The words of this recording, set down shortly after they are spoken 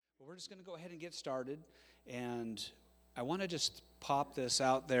we're just going to go ahead and get started. And I want to just pop this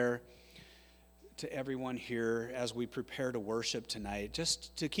out there to everyone here as we prepare to worship tonight,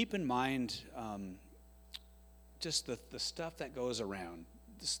 just to keep in mind just the stuff that goes around.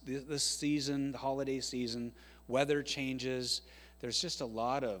 This season, the holiday season, weather changes. There's just a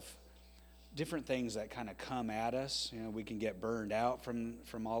lot of different things that kind of come at us. You know, we can get burned out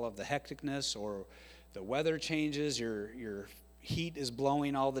from all of the hecticness, or the weather changes, your heat is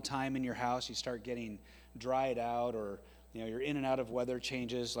blowing all the time in your house, you start getting dried out, or you're in and out of weather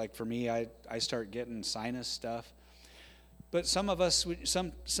changes. Like for me, I start getting sinus stuff. But some of us,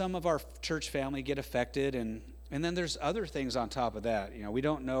 some of our church family get affected, and then there's other things on top of that. We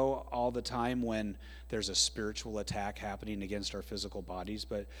don't know all the time when there's a spiritual attack happening against our physical bodies,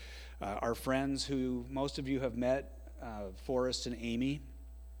 but our friends who most of you have met, Forrest and Amy,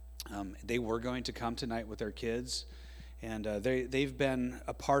 they were going to come tonight with their kids, and they've been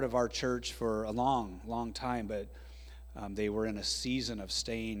a part of our church for a long time, but they were in a season of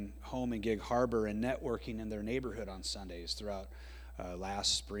staying home in Gig Harbor and networking in their neighborhood on Sundays throughout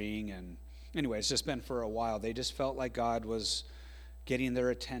last spring. And anyway, it's just been for a while. They just felt like God was getting their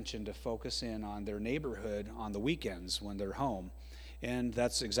attention to focus in on their neighborhood on the weekends when they're home. And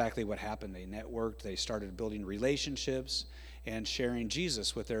that's exactly what happened. They networked, they started building relationships and sharing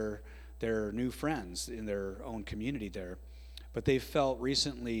Jesus with their new friends in their own community there. But they felt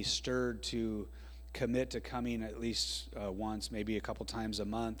recently stirred to commit to coming at least once, maybe a couple times a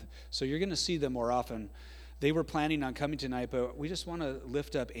month. So you're going to see them more often. They were planning on coming tonight, but we just want to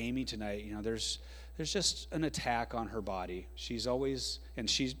lift up Amy tonight. There's just an attack on her body. She's always, and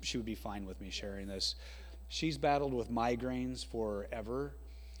she would be fine with me sharing this. She's battled with migraines forever,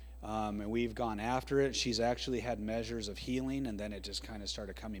 and we've gone after it. She's actually had measures of healing, and then it just kind of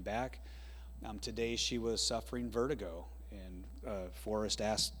started coming back. Today she was suffering vertigo, and Forrest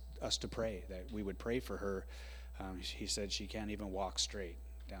asked us to pray, that we would pray for her. He said she can't even walk straight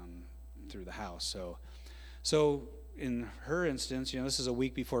down through the house. So in her instance, this is a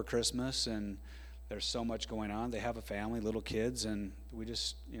week before Christmas, and there's so much going on. They have a family, little kids, and we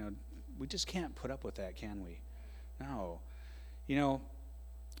just can't put up with that, can we? No.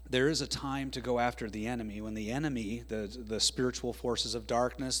 There is a time to go after the enemy, when the enemy, the spiritual forces of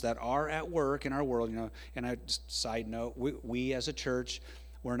darkness that are at work in our world, and a side note, we as a church,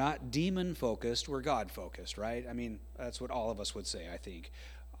 we're not demon-focused, we're God-focused, right? I mean, that's what all of us would say, I think.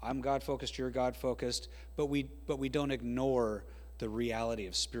 I'm God-focused, you're God-focused, but we don't ignore the reality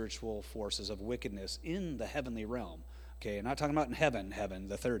of spiritual forces of wickedness in the heavenly realm. Okay, I'm not talking about in heaven,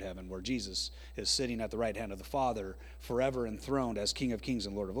 the third heaven, where Jesus is sitting at the right hand of the Father, forever enthroned as King of Kings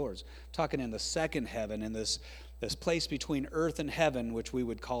and Lord of Lords. I'm talking in the second heaven, in this place between earth and heaven, which we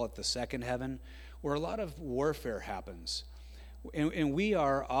would call it the second heaven, where a lot of warfare happens. And we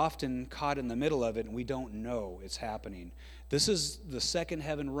are often caught in the middle of it, and we don't know it's happening. This is the second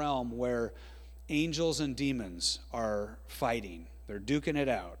heaven realm where angels and demons are fighting. They're duking it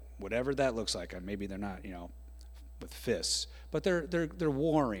out, whatever that looks like. Maybe they're not, with fists, but they're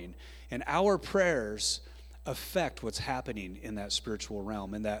warring. And our prayers affect what's happening in that spiritual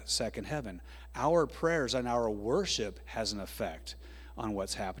realm, in that second heaven. Our prayers and our worship has an effect on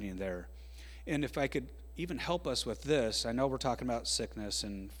what's happening there. And if I could even help us with this, I know we're talking about sickness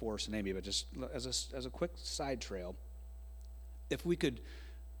and Forrest and Amy, but just as a quick side trail, if we could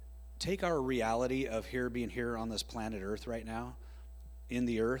take our reality of being here on this planet Earth right now, in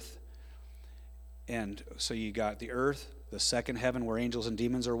the earth, and so you got the earth, the second heaven where angels and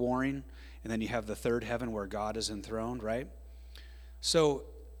demons are warring, and then you have the third heaven where God is enthroned, right? So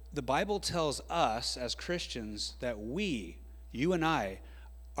the Bible tells us as Christians that you and I,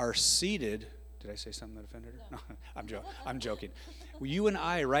 are seated. Did I say something that offended her? No, I'm joking. You and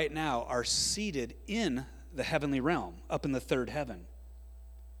I right now are seated in the heavenly realm, up in the third heaven.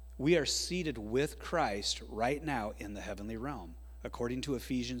 We are seated with Christ right now in the heavenly realm, according to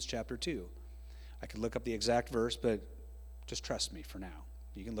Ephesians chapter 2. I could look up the exact verse, but just trust me for now.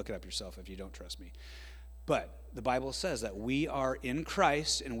 You can look it up yourself if you don't trust me. But the Bible says that we are in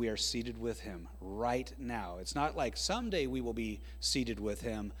Christ and we are seated with him right now. It's not like someday we will be seated with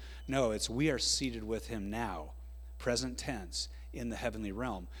him. No, it's we are seated with him now, present tense, in the heavenly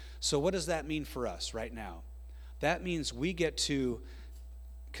realm. So what does that mean for us right now? That means we get to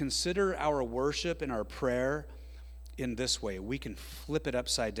consider our worship and our prayer in this way. We can flip it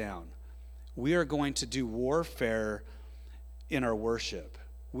upside down. We are going to do warfare in our worship.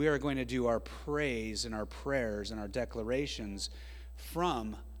 We are going to do our praise and our prayers and our declarations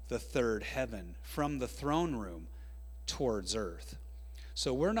from the third heaven, from the throne room towards earth.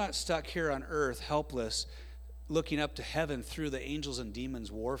 So we're not stuck here on earth helpless, looking up to heaven through the angels and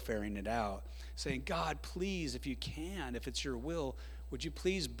demons warfaring it out, saying, God, please, if you can, if it's your will, would you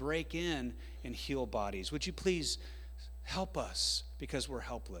please break in and heal bodies? Would you please help us because we're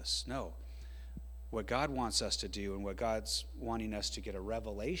helpless? No. What God wants us to do and what God's wanting us to get a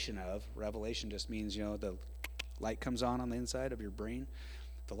revelation of, revelation just means, the light comes on the inside of your brain.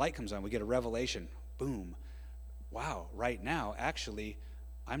 The light comes on, we get a revelation. Boom. Wow, right now, actually,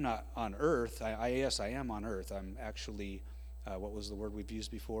 I'm not on earth. Yes, I am on earth. I'm actually, what was the word we've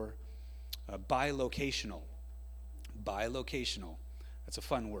used before? Bilocational. Bilocational. That's a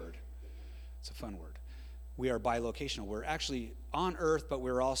fun word. It's a fun word. We are bilocational. We're actually on earth, but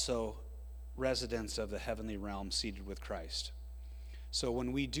we're also residents of the heavenly realm seated with Christ. So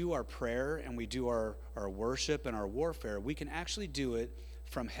when we do our prayer and we do our worship and our warfare, we can actually do it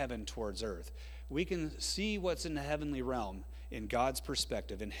from heaven towards earth. We can see what's in the heavenly realm in God's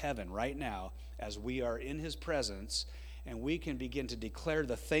perspective in heaven right now as we are in his presence, and we can begin to declare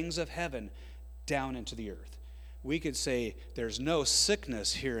the things of heaven down into the earth. We could say there's no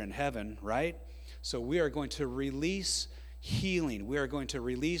sickness here in heaven, right? So we are going to release healing. We are going to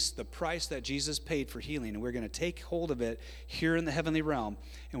release the price that Jesus paid for healing, and we're going to take hold of it here in the heavenly realm,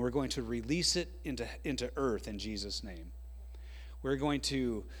 and we're going to release it into earth in Jesus' name. We're going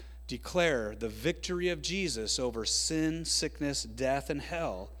to declare the victory of Jesus over sin, sickness, death, and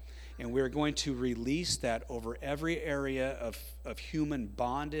hell, and we're going to release that over every area of human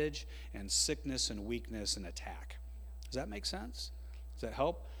bondage and sickness and weakness and attack. Does that make sense? Does that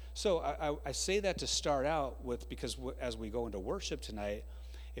help? So I say that to start out with, because as we go into worship tonight,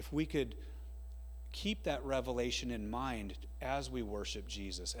 if we could keep that revelation in mind as we worship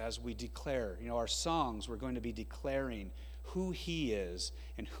Jesus, as we declare, our songs, we're going to be declaring who he is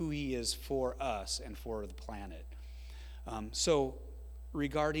and who he is for us and for the planet. So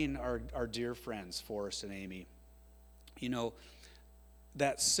regarding our dear friends, Forrest and Amy,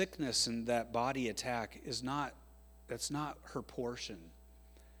 that sickness and that body attack that's not her portion.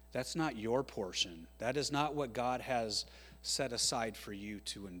 That's not your portion. That is not what God has set aside for you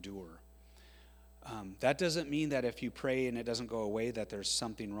to endure. That doesn't mean that if you pray and it doesn't go away that there's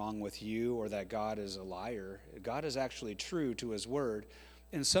something wrong with you or that God is a liar. God is actually true to his word.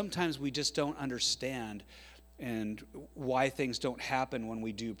 And sometimes we just don't understand and why things don't happen when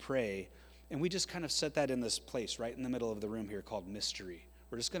we do pray. And we just kind of set that in this place right in the middle of the room here called mystery.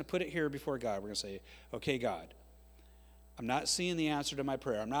 We're just going to put it here before God. We're going to say, okay, God, I'm not seeing the answer to my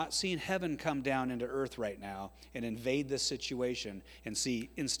prayer. I'm not seeing heaven come down into earth right now and invade this situation and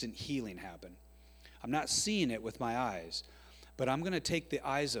see instant healing happen. I'm not seeing it with my eyes, but I'm going to take the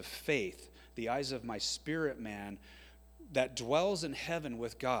eyes of faith, the eyes of my spirit man that dwells in heaven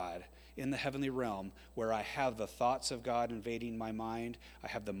with God in the heavenly realm, where I have the thoughts of God invading my mind. I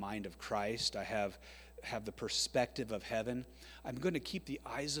have the mind of Christ. I have the perspective of heaven. I'm going to keep the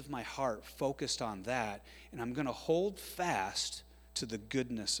eyes of my heart focused on that, and I'm going to hold fast to the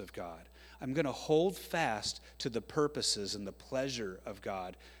goodness of God. I'm going to hold fast to the purposes and the pleasure of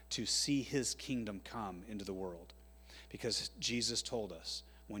God to see his kingdom come into the world. Because Jesus told us,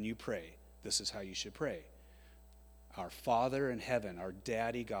 when you pray, this is how you should pray. Our Father in heaven, our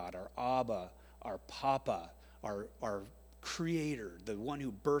Daddy God, our Abba, our Papa, our Creator, the one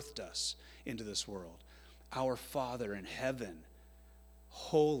who birthed us into this world. Our Father in heaven,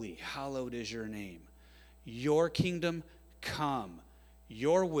 holy, hallowed is your name. Your kingdom come,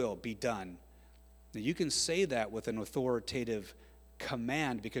 your will be done. Now you can say that with an authoritative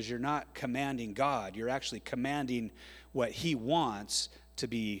command, because you're not commanding God. You're actually commanding what he wants to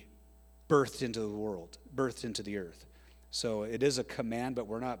be birthed into the world, birthed into the earth. So it is a command, but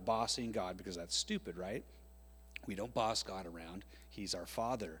we're not bossing God, because that's stupid, right? We don't boss God around. He's our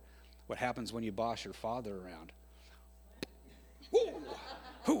Father. What happens when you boss your Father around?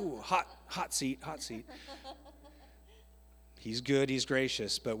 Ooh, hot seat. He's good, he's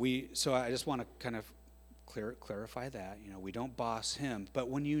gracious, but so I just want to kind of clarify that. We don't boss him, but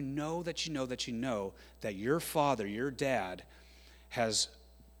when you know that your Father, your Dad, has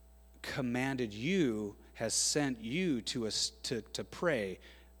commanded you, has sent you to pray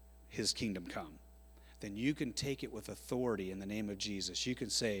his kingdom come, then you can take it with authority in the name of Jesus. You can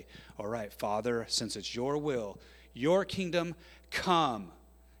say, all right, Father, since it's your will, your kingdom come,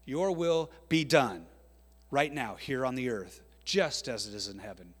 your will be done right now here on the earth, just as it is in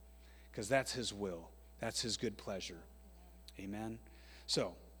heaven, because that's his will. That's his good pleasure. Amen?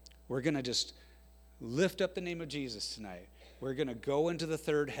 So we're going to just lift up the name of Jesus tonight. We're going to go into the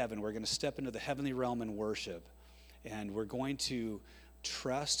third heaven. We're going to step into the heavenly realm and worship. And we're going to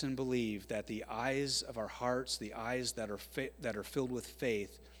trust and believe that the eyes of our hearts, the eyes that are filled with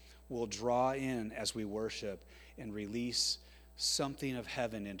faith, will draw in as we worship. and release something of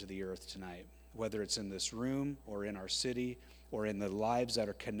heaven into the earth tonight, whether it's in this room or in our city or in the lives that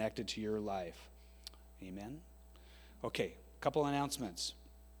are connected to your life. Amen? Okay, a couple announcements.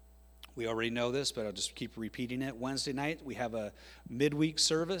 We already know this, but I'll just keep repeating it. Wednesday night, we have a midweek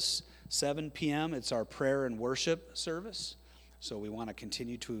service, 7 p.m. It's our prayer and worship service. So we want to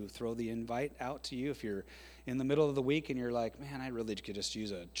continue to throw the invite out to you. If you're in the middle of the week and you're like, man, I really could just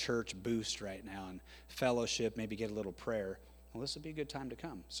use a church boost right now and fellowship, maybe get a little prayer. Well, this would be a good time to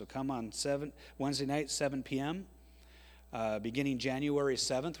come. So come on Wednesday night, 7 p.m. Beginning January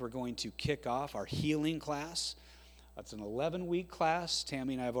 7th, we're going to kick off our healing class. It's an 11-week class.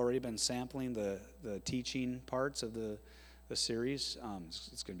 Tammy and I have already been sampling the teaching parts of the series.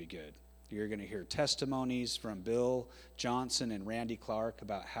 It's going to be good. You're going to hear testimonies from Bill Johnson and Randy Clark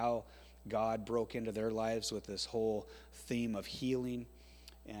about how God broke into their lives with this whole theme of healing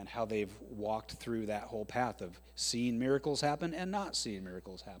and how they've walked through that whole path of seeing miracles happen and not seeing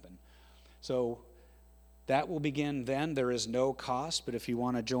miracles happen. So that will begin then. There is no cost, but if you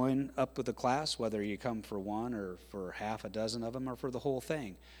want to join up with the class, whether you come for one or for half a dozen of them or for the whole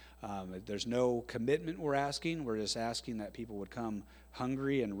thing, there's no commitment we're asking. We're just asking that people would come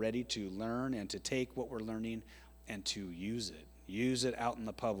hungry and ready to learn and to take what we're learning and to use it. Use it out in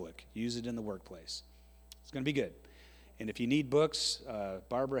the public. Use it in the workplace. It's going to be good. And if you need books,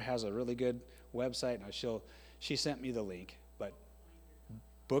 Barbara has a really good website. And she sent me the link. But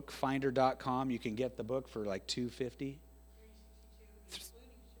bookfinder.com, you can get the book for like $250.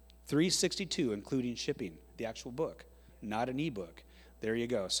 $362, including shipping. The actual book, not an ebook. There you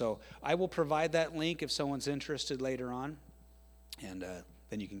go. So I will provide that link if someone's interested later on. And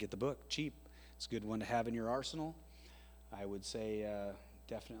then you can get the book cheap. It's a good one to have in your arsenal. I would say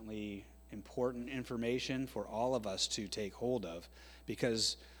definitely important information for all of us to take hold of,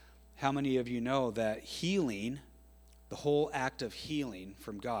 because how many of you know that healing, the whole act of healing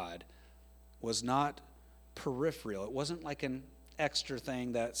from God, was not peripheral. It wasn't like an extra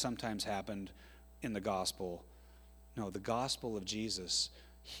thing that sometimes happened in the gospel. No, the gospel of Jesus,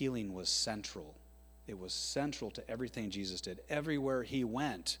 healing was central. It was central to everything Jesus did. Everywhere he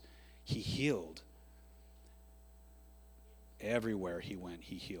went, he healed. Everywhere he went,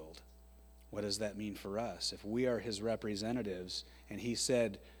 he healed. What does that mean for us? If we are his representatives, and he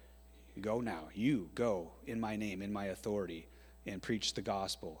said, go now, you go in my name, in my authority, and preach the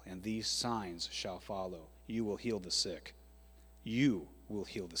gospel, and these signs shall follow. You will heal the sick. You will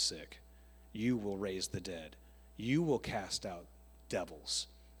heal the sick. You will raise the dead. You will cast out devils,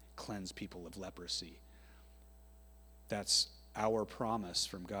 cleanse people of leprosy. That's our promise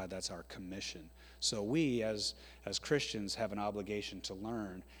from God. That's our commission. So we, as Christians, have an obligation to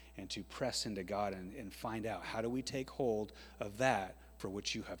learn and to press into God and find out, how do we take hold of that for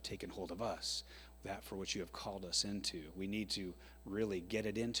which you have taken hold of us, that for which you have called us into. We need to really get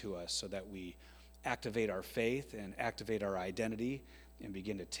it into us so that we activate our faith and activate our identity and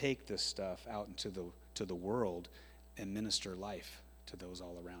begin to take this stuff out into the world and minister life to those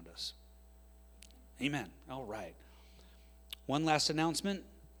all around us. Amen. All right. One last announcement.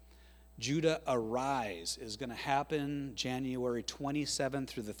 Judah Arise is going to happen January 27th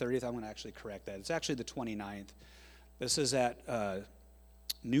through the 30th. I'm going to actually correct that. It's actually the 29th. This is at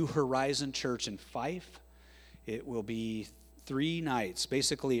New Horizon Church in Fife. It will be 3 nights,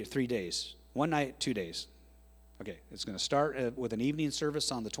 basically 3 days. 1 night, 2 days. Okay, it's going to start with an evening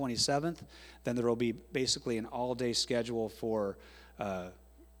service on the 27th. Then there will be basically an all-day schedule for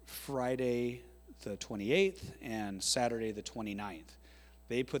Friday the 28th and Saturday the 29th.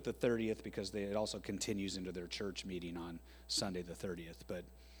 They put the 30th because it also continues into their church meeting on Sunday the 30th. But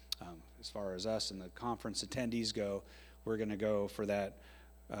as far as us and the conference attendees go, we're going to go for that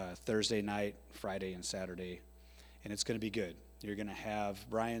Thursday night, Friday, and Saturday. And it's going to be good. You're going to have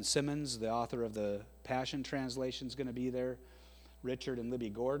Brian Simmons, the author of the Passion Translation, is going to be there. Richard and Libby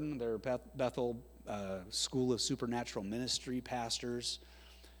Gordon, they're Bethel School of Supernatural Ministry pastors.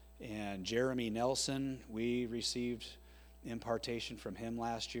 And Jeremy Nelson, we received impartation from him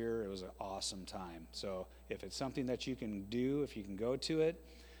last year. It was an awesome time. So if it's something that you can do, if you can go to it,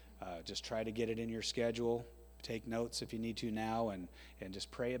 just try to get it in your schedule. Take notes if you need to now, and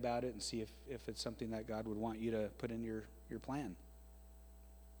just pray about it and see if it's something that God would want you to put in your plan.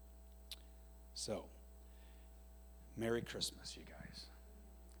 So, Merry Christmas, you guys.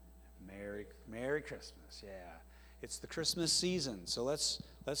 Merry Christmas, yeah. It's the Christmas season, so let's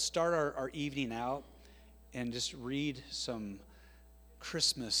start our evening out and just read some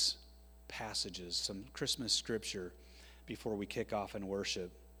Christmas passages, some Christmas scripture before we kick off in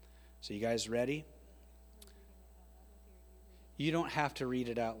worship. So you guys ready? You don't have to read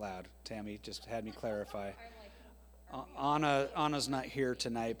it out loud, Tammy. Just had me clarify. Anna's not here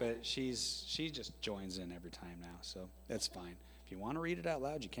tonight, but she just joins in every time now, so that's fine. If you want to read it out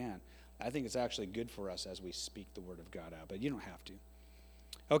loud, you can. I think it's actually good for us as we speak the word of God out, but you don't have to.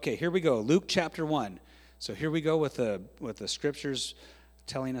 Okay, here we go. Luke chapter 1. So here we go with the scriptures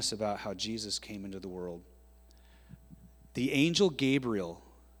telling us about how Jesus came into the world. The angel Gabriel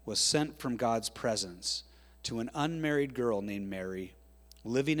was sent from God's presence to an unmarried girl named Mary,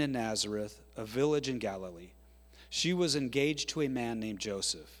 living in Nazareth, a village in Galilee. She was engaged to a man named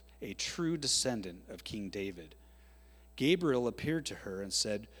Joseph, a true descendant of King David. Gabriel appeared to her and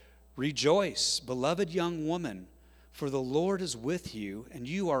said, "Rejoice, beloved young woman, for the Lord is with you, and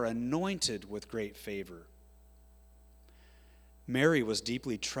you are anointed with great favor." Mary was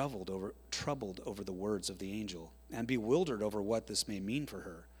deeply troubled over the words of the angel, and bewildered over what this may mean for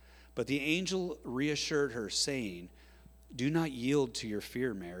her. But the angel reassured her, saying, "Do not yield to your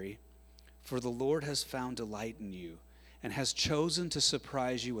fear, Mary, for the Lord has found delight in you, and has chosen to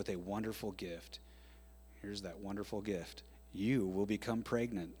surprise you with a wonderful gift." Here's that wonderful gift. "You will become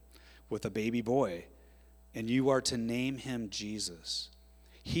pregnant with a baby boy, and you are to name him Jesus.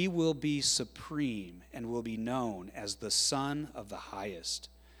 He will be supreme and will be known as the Son of the Highest.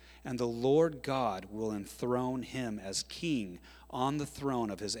 And the Lord God will enthrone him as king on the throne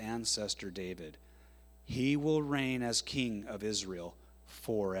of his ancestor David. He will reign as king of Israel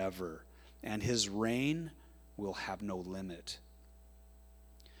forever, and his reign will have no limit."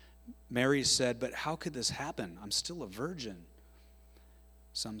 Mary said, "But how could this happen? I'm still a virgin."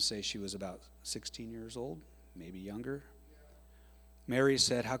 Some say she was about 16 years old, maybe younger. Mary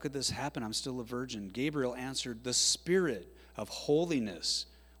said, "How could this happen? I'm still a virgin." Gabriel answered, "The Spirit of holiness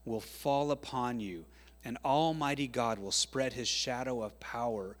will fall upon you, and Almighty God will spread his shadow of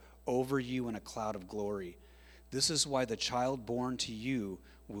power over you in a cloud of glory. This is why the child born to you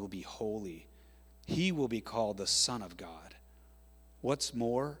will be holy. He will be called the Son of God. What's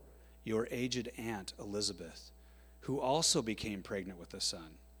more, your aged aunt Elizabeth, who also became pregnant with a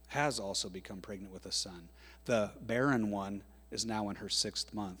son, has also become pregnant with a son. The barren one is now in her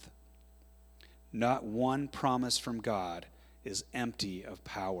 6th month. Not one promise from God is empty of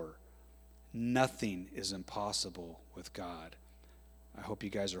power. Nothing is impossible with God." I hope you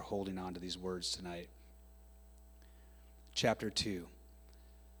guys are holding on to these words tonight. Chapter 2.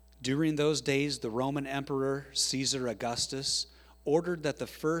 During those days, the Roman Emperor Caesar Augustus ordered that the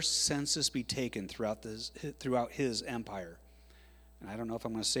first census be taken throughout his empire. And I don't know if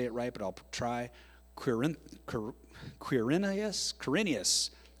I'm going to say it right, but I'll try. Quirinius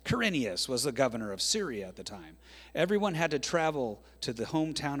was the governor of Syria at the time. Everyone had to travel to the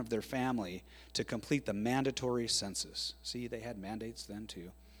hometown of their family to complete the mandatory census. See, they had mandates then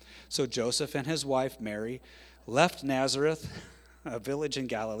too. So Joseph and his wife Mary left Nazareth, a village in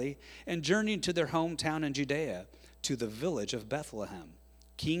Galilee, and journeyed to their hometown in Judea, to the village of Bethlehem,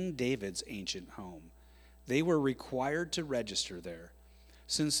 King David's ancient home. They were required to register there,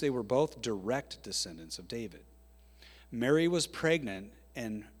 since they were both direct descendants of David. Mary was pregnant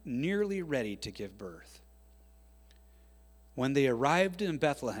and nearly ready to give birth. When they arrived in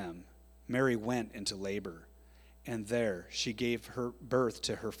Bethlehem, Mary went into labor, and there she gave her birth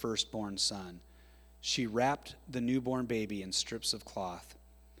to her firstborn son. She wrapped the newborn baby in strips of cloth,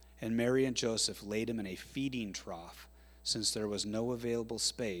 and Mary and Joseph laid him in a feeding trough, since there was no available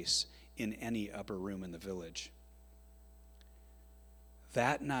space in any upper room in the village.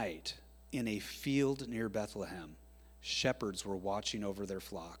 That night, in a field near Bethlehem, shepherds were watching over their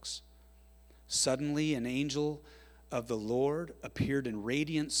flocks. Suddenly, an angel of the Lord appeared in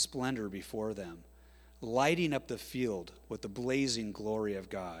radiant splendor before them, lighting up the field with the blazing glory of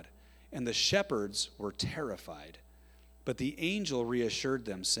God. And the shepherds were terrified. But the angel reassured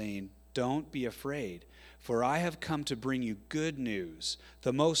them, saying, "Don't be afraid, for I have come to bring you good news,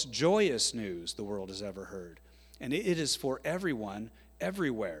 the most joyous news the world has ever heard. And it is for everyone,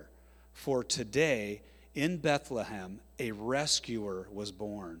 everywhere. For today, in Bethlehem, a rescuer was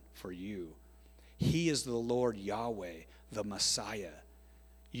born for you. He is the Lord Yahweh, the Messiah.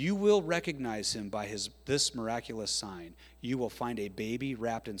 You will recognize him by this miraculous sign. You will find a baby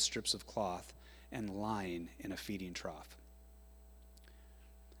wrapped in strips of cloth and lying in a feeding trough."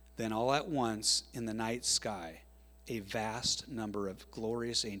 Then all at once, in the night sky, a vast number of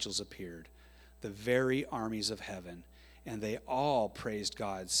glorious angels appeared, the very armies of heaven, and they all praised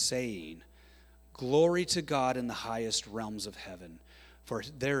God, saying, "Glory to God in the highest realms of heaven, for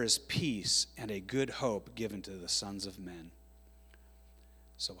there is peace and a good hope given to the sons of men."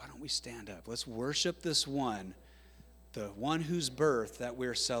 So why don't we stand up? Let's worship this one, the one whose birth that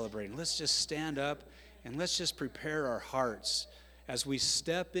we're celebrating. Let's just stand up and let's just prepare our hearts as we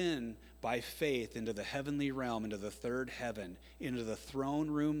step in by faith into the heavenly realm, into the third heaven, into the throne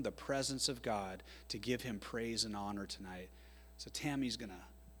room, the presence of God, to give him praise and honor tonight. So Tammy's going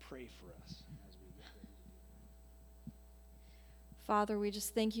to pray for us. Father, we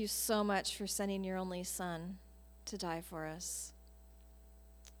just thank you so much for sending your only Son to die for us.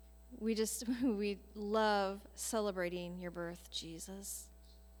 We love celebrating your birth, Jesus.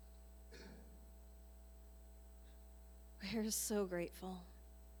 We're so grateful.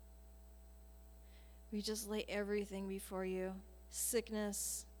 We just lay everything before you,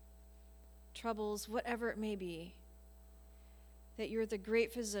 sickness, troubles, whatever it may be, that you're the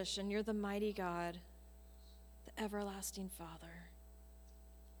great physician, you're the mighty God, the everlasting Father.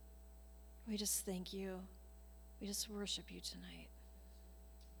 We just thank you. We just worship you tonight.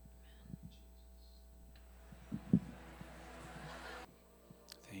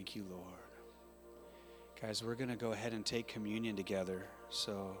 Thank you, Lord. Guys, we're going to go ahead and take communion together.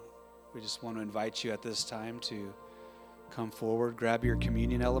 So we just want to invite you at this time to come forward, grab your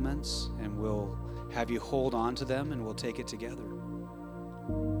communion elements, and we'll have you hold on to them, and we'll take it together.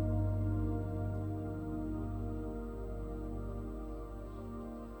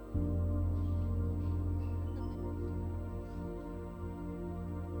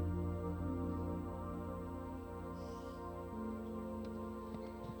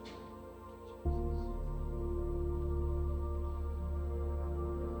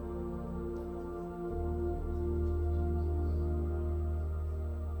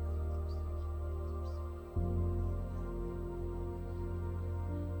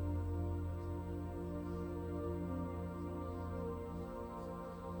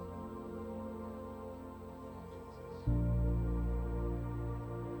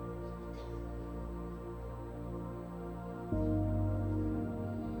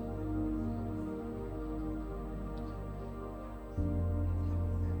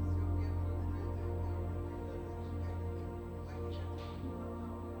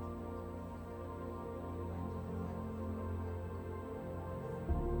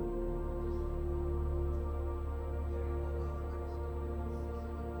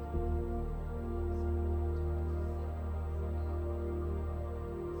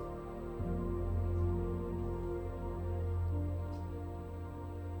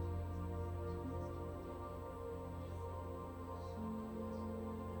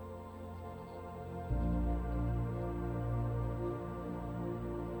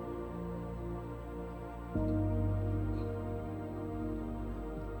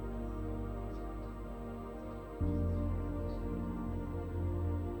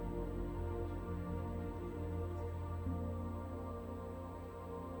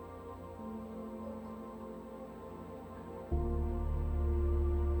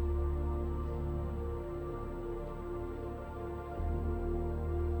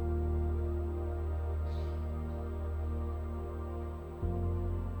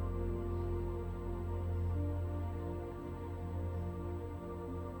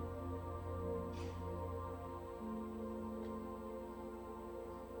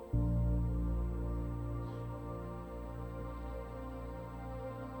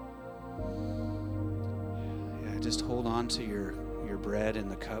 Just hold on to your bread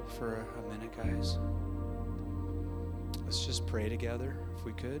and the cup for a minute, guys. Let's just pray together, if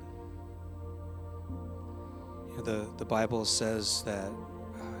we could. You know, the Bible says that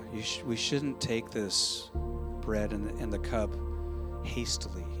we shouldn't take this bread and the cup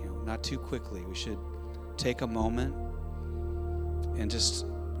hastily, not too quickly. We should take a moment and just,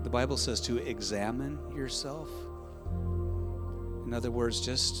 the Bible says, to examine yourself. In other words,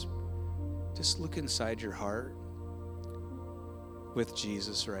 just look inside your heart with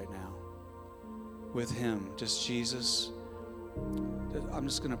Jesus right now. With him, just Jesus. I'm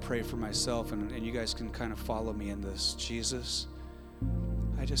just going to pray for myself, and you guys can kind of follow me in this. Jesus,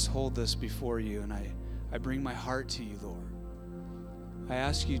 I just hold this before you, and I bring my heart to you, Lord. I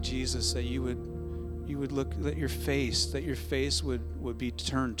ask you, Jesus, that you would look, that your face would be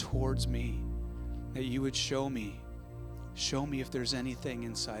turned towards me, that you would show me if there's anything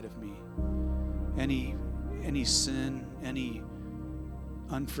inside of me, any sin, any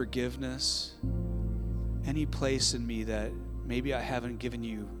unforgiveness, any place in me that maybe I haven't given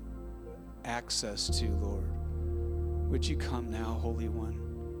you access to, Lord. Would you come now, Holy One,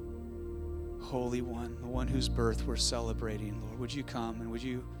 the one whose birth we're celebrating, Lord. Would you come, and would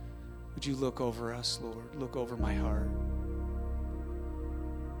you look over us, Lord? Look over my heart.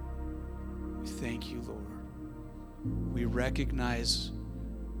 We thank you, Lord. We recognize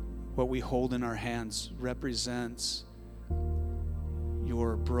what we hold in our hands represents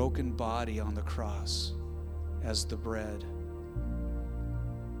your broken body on the cross as the bread.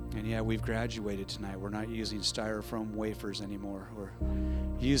 And yeah, we've graduated tonight. We're not using styrofoam wafers anymore. We're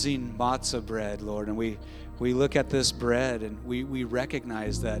using matzah bread, Lord. And we look at this bread and we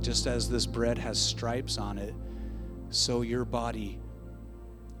recognize that just as this bread has stripes on it, so your body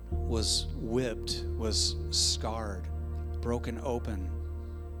was whipped, was scarred, broken open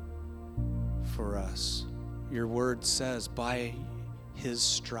for us. Your word says, by his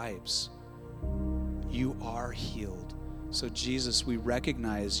stripes, you are healed. So Jesus, we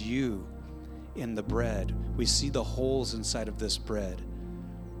recognize you in the bread. We see the holes inside of this bread.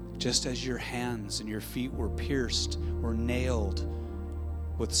 Just as your hands and your feet were pierced, were nailed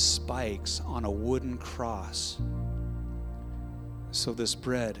with spikes on a wooden cross. So this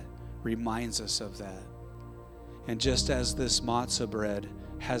bread reminds us of that. And just as this matzah bread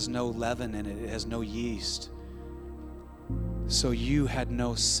has no leaven in it, it has no yeast, so you had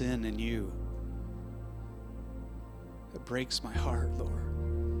no sin in you. It breaks my heart,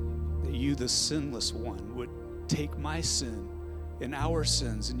 Lord, that you, the sinless one, would take my sin and our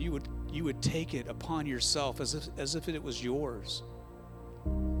sins, and you would take it upon yourself as if it was yours.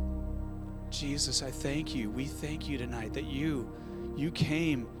 Jesus, I thank you. We thank you tonight that you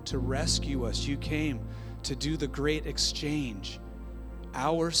came to rescue us. You came to do the great exchange.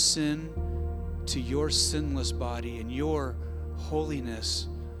 Our sin to your sinless body and your holiness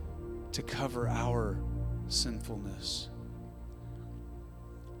to cover our sinfulness.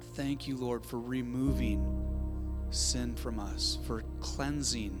 Thank you, Lord, for removing sin from us, for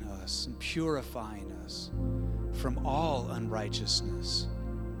cleansing us and purifying us from all unrighteousness.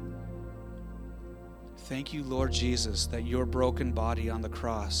 Thank you, Lord Jesus, that your broken body on the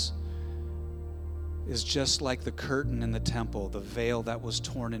cross is just like the curtain in the temple, the veil that was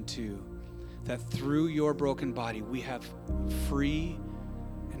torn in two, that through your broken body we have free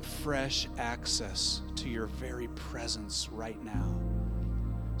and fresh access to your very presence right now.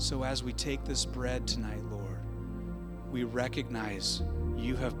 So as we take this bread tonight, Lord, we recognize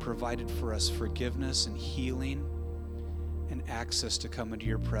you have provided for us forgiveness and healing and access to come into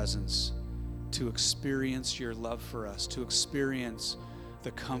your presence, to experience your love for us, to experience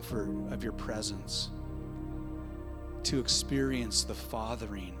the comfort of your presence, to experience the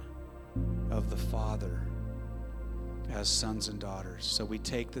fathering of the Father as sons and daughters. So we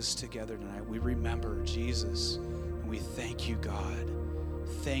take this together tonight. We remember Jesus, and we thank you, God.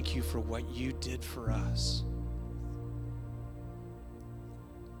 Thank you for what you did for us.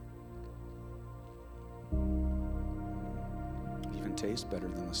 Even tastes better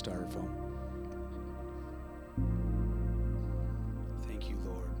than the styrofoam. Thank you,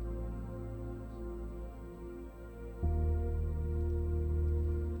 Lord.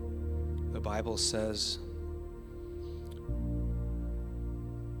 The Bible says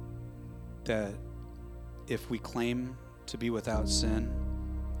that if we claim to be without sin,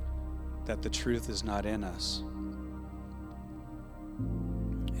 that the truth is not in us.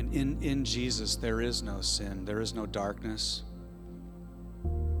 And in Jesus, there is no sin, there is no darkness.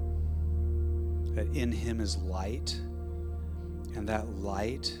 That in him is light, and that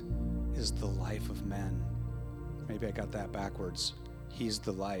light is the life of men. Maybe I got that backwards. He's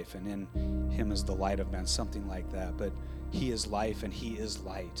the life, and in him is the light of men, something like that. But he is life, and he is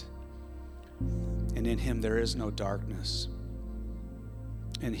light. And in him there is no darkness.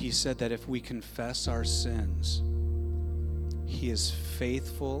 And he said that if we confess our sins, he is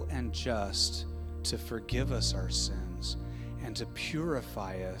faithful and just to forgive us our sins and to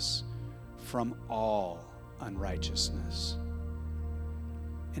purify us from all unrighteousness.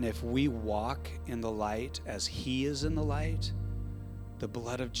 And if we walk in the light as he is in the light, the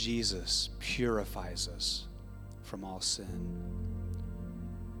blood of Jesus purifies us from all sin.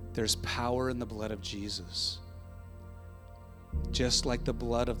 There's power in the blood of Jesus. Just like the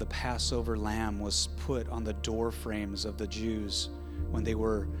blood of the Passover lamb was put on the door frames of the Jews when they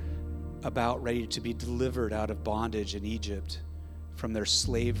were about ready to be delivered out of bondage in Egypt from their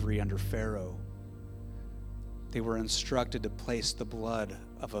slavery under Pharaoh. They were instructed to place the blood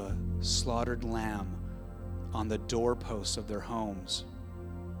of a slaughtered lamb on the doorposts of their homes.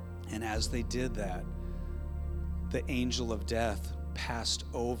 And as they did that, the angel of death passed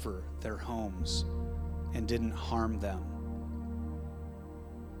over their homes and didn't harm them.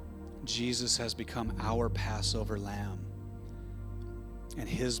 Jesus has become our Passover lamb, and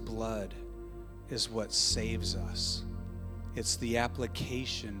his blood is what saves us. It's the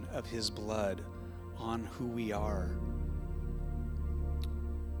application of his blood on who we are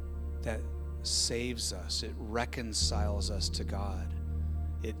that saves us. It reconciles us to God.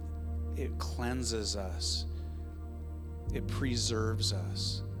 It cleanses us. It preserves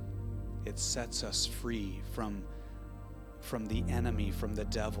us. It sets us free from from the enemy, from the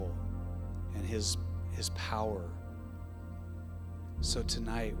devil and his power. So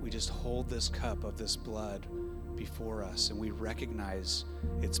tonight we just hold this cup of this blood before us, and we recognize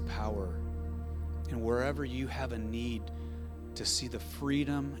its power. And wherever you have a need to see the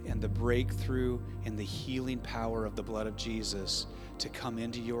freedom and the breakthrough and the healing power of the blood of Jesus to come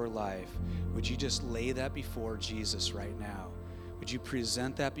into your life, would you just lay that before Jesus right now? Would you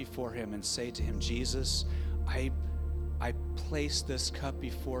present that before him and say to him, Jesus, I place this cup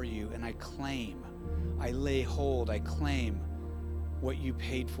before you, and I claim, I lay hold, I claim what you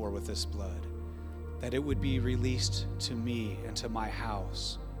paid for with this blood, that it would be released to me and to my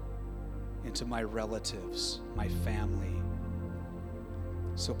house, and to my relatives, my family.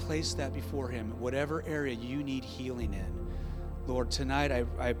 So place that before him, whatever area you need healing in. Lord, tonight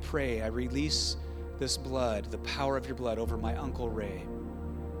I pray, I release this blood, the power of your blood over my Uncle Ray,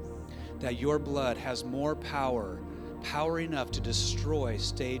 that your blood has more power enough to destroy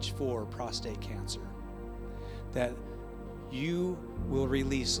stage 4 prostate cancer, that you will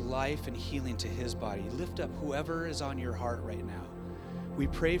release life and healing to his body. Lift up whoever is on your heart right now. We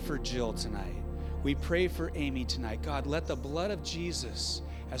pray for Jill tonight. We pray for Amy tonight. God, let the blood of Jesus,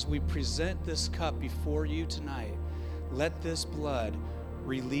 as we present this cup before you tonight, let this blood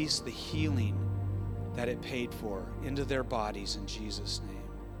release the healing that it paid for into their bodies in Jesus' name.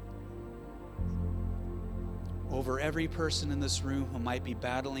 Over every person in this room who might be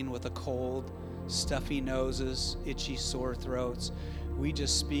battling with a cold, stuffy noses, itchy sore throats, we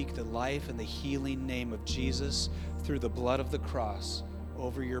just speak the life and the healing name of Jesus through the blood of the cross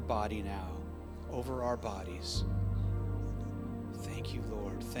over your body now, over our bodies. Thank you,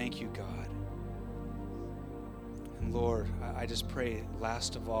 Lord. Thank you, God. And Lord, I just pray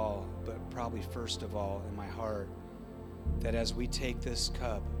last of all, but probably first of all in my heart, that as we take this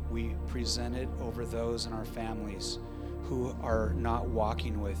cup, we present it over those in our families who are not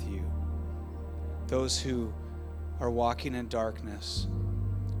walking with you, those who are walking in darkness,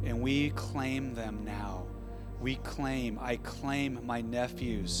 and we claim them now. I claim my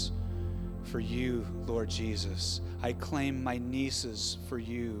nephews for you, Lord Jesus. I claim my nieces for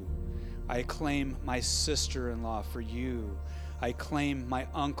you. I claim my sister-in-law for you. I claim my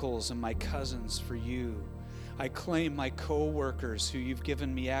uncles and my cousins for you. I claim my co-workers who you've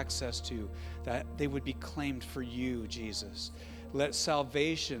given me access to, that they would be claimed for you, Jesus. Let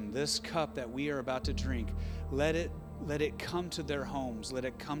salvation, this cup that we are about to drink, let it come to their homes. Let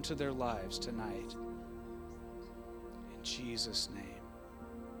it come to their lives tonight. In Jesus' name.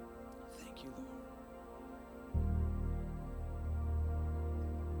 Thank you, Lord.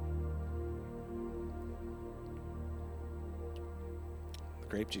 The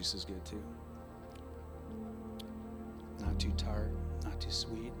grape juice is good too. Not too tart, not too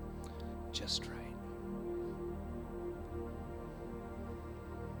sweet, just right.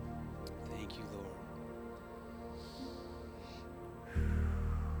 Thank you, Lord.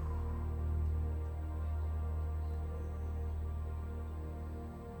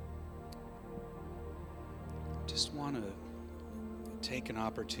 Just want to take an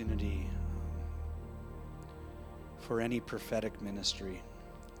opportunity for any prophetic ministry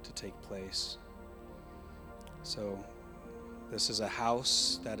to take place. So this is a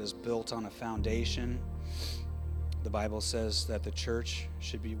house that is built on a foundation. The Bible says that the church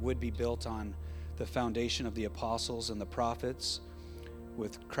would be built on the foundation of the apostles and the prophets,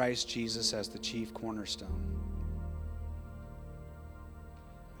 with Christ Jesus as the chief cornerstone.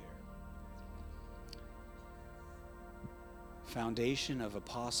 Foundation of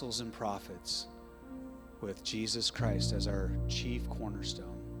apostles and prophets, with Jesus Christ as our chief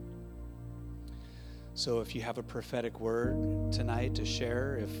cornerstone. So if you have a prophetic word tonight to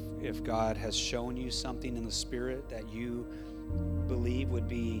share, if God has shown you something in the Spirit that you believe would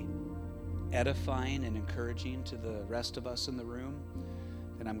be edifying and encouraging to the rest of us in the room,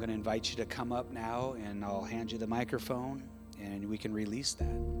 then I'm going to invite you to come up now, and I'll hand you the microphone and we can release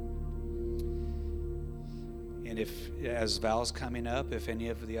that. And if, as Val's coming up, if any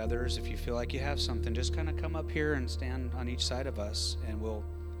of the others, if you feel like you have something, just kind of come up here and stand on each side of us, and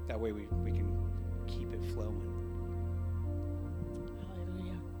that way we can keep it flowing.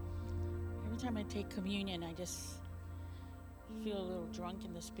 Hallelujah. Every time I take communion, I just feel a little drunk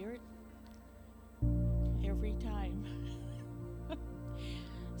in the Spirit. Every time.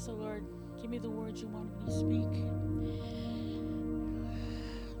 So Lord, give me the words you want me to speak.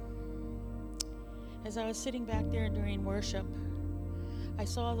 As I was sitting back there during worship, I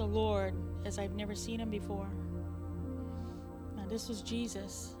saw the Lord as I've never seen him before. Now this was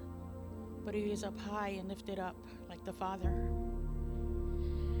Jesus, but he was up high and lifted up like the Father.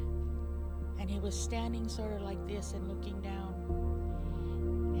 And he was standing sort of like this and looking down.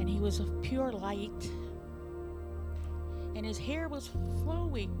 And he was of pure light. And his hair was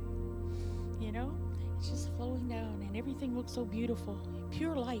flowing, you know? It's just flowing down, and everything looked so beautiful.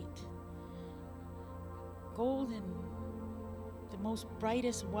 Pure light. Gold and the most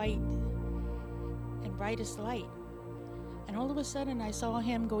brightest white and brightest light. And all of a sudden I saw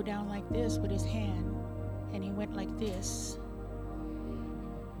him go down like this with his hand, and he went like this.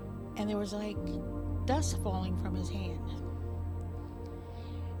 And there was like dust falling from his hand.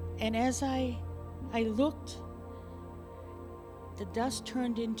 And as I looked, the dust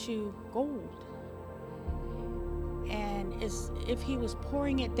turned into gold. And as if he was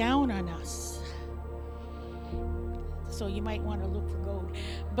pouring it down on us. So you might want to look for gold.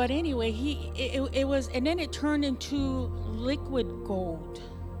 But anyway, it was, and then it turned into liquid gold.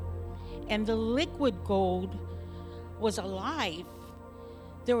 And the liquid gold was alive.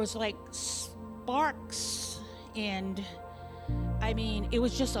 There was like sparks, and I mean, it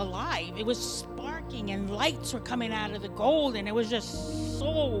was just alive. It was sparking, and lights were coming out of the gold, and it was just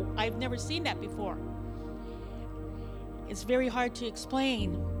so, I've never seen that before. It's very hard to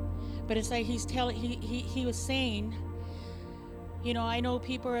explain, but it's like he was saying, you know, I know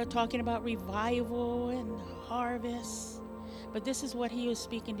people are talking about revival and harvest, but this is what he was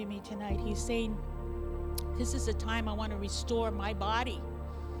speaking to me tonight. He's saying, this is the time I want to restore my body.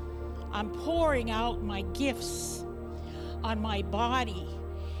 I'm pouring out my gifts on my body.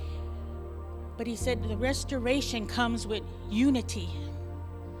 But he said the restoration comes with unity.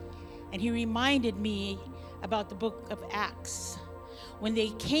 And he reminded me about the book of Acts. When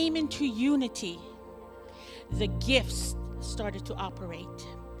they came into unity, the gifts started to operate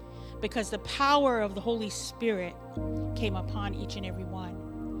because the power of the Holy Spirit came upon each and every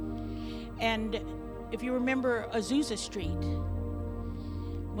one. And if you remember Azusa Street,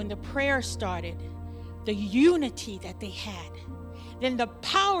 when the prayer started, the unity that they had, then the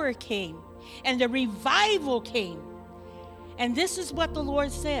power came and the revival came. And this is what the Lord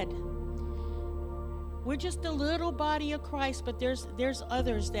said. We're just a little body of Christ, but there's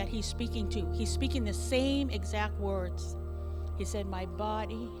others that he's speaking to. He's speaking the same exact words. He said, my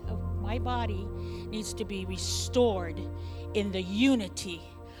body needs to be restored in the unity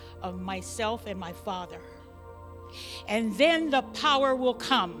of myself and my Father. And then the power will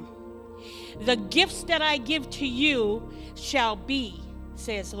come. The gifts that I give to you shall be,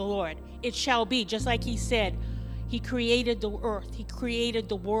 says the Lord. It shall be, just like he said. He created the earth. He created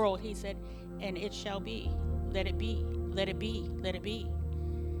the world. He said, and it shall be. Let it be. Let it be. Let it be.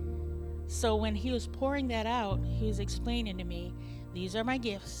 So when he was pouring that out, he was explaining to me, these are my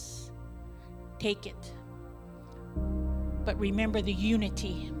gifts. Take it. But remember the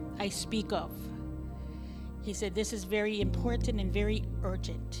unity I speak of. He said, this is very important and very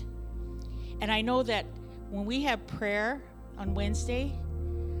urgent. And I know that when we have prayer on Wednesday,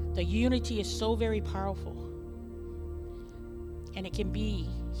 the unity is so very powerful. And it can be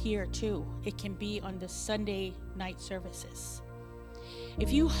here too. It can be on the Sunday night services.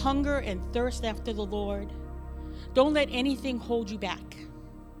 If you hunger and thirst after the Lord, don't let anything hold you back.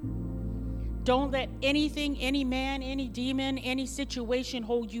 Don't let anything, any man, any demon, any situation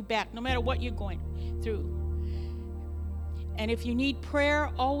hold you back, no matter what you're going through. And if you need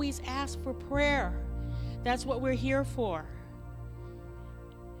prayer, always ask for prayer. That's what we're here for.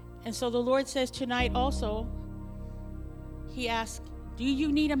 And so the Lord says tonight also, he asks, do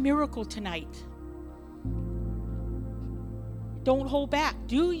you need a miracle tonight? Don't hold back.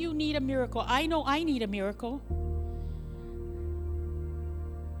 Do you need a miracle? I know I need a miracle.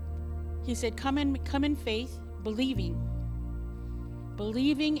 He said, come in faith, believing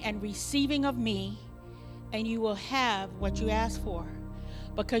and receiving of me, and you will have what you ask for,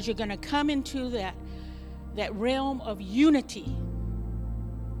 because you're going to come into that realm of unity.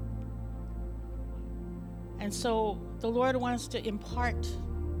 And so the Lord wants to impart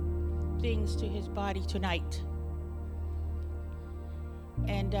things to his body tonight.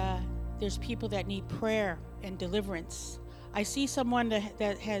 And there's people that need prayer and deliverance. I see someone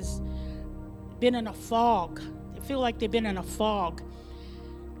that has been in a fog. They feel like they've been in a fog.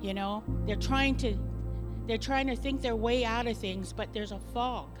 You know, they're trying to think their way out of things, but there's a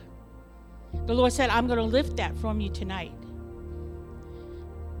fog. The Lord said, I'm going to lift that from you tonight.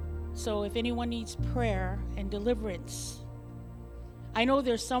 So if anyone needs prayer and deliverance, I know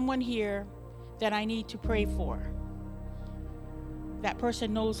there's someone here that I need to pray for. That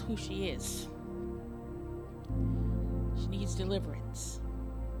person knows who she is. She needs deliverance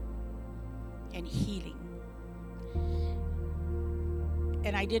and healing.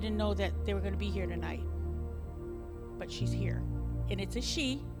 And I didn't know that they were going to be here tonight. But she's here. And it's a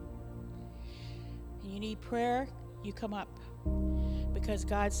she. you need prayer, you come up. Because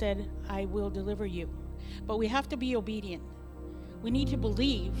God said, I will deliver you. But we have to be obedient. We need to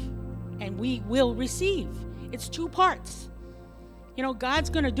believe, and we will receive. It's two parts. You know, God's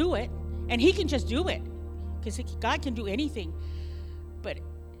going to do it, and he can just do it. Because God can do anything. But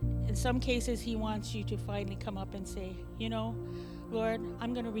in some cases, he wants you to finally come up and say, you know, Lord,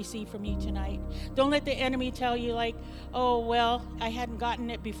 I'm going to receive from you tonight. Don't let the enemy tell you like, oh, well, I hadn't gotten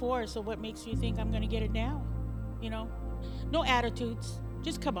it before, so what makes you think I'm going to get it now? You know, no attitudes.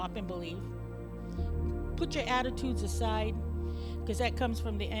 Just come up and believe. Put your attitudes aside, because that comes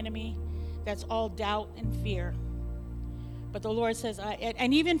from the enemy. That's all doubt and fear. But the Lord says,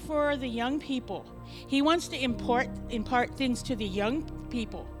 and even for the young people, he wants to impart things to the young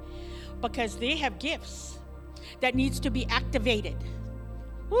people because they have gifts that needs to be activated.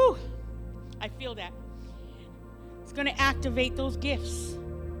 Woo! I feel that. It's going to activate those gifts.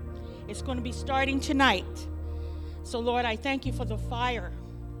 It's going to be starting tonight. So, Lord, I thank you for the fire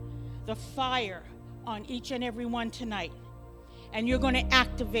on each and every one tonight. And you're going to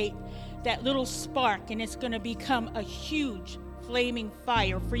activate that little spark, and it's going to become a huge flaming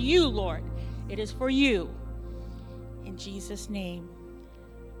fire for you, Lord. It is for you. In Jesus' name.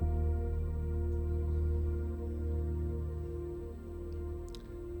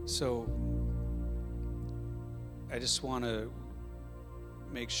 So I just want to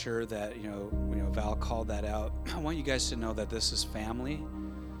make sure that, you know, Val called that out. I want you guys to know that this is family,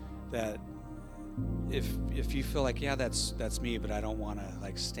 that if you feel like, yeah, that's me, but I don't want to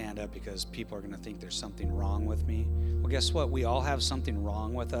like stand up because people are going to think there's something wrong with me. Well, guess what? We all have something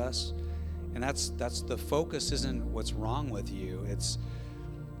wrong with us. And that's the focus isn't what's wrong with you. It's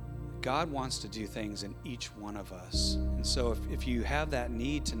God wants to do things in each one of us. And so if you have that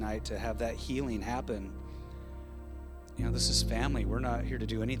need tonight to have that healing happen, you know, this is family. We're not here to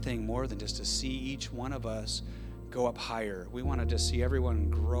do anything more than just to see each one of us go up higher. We want to just see everyone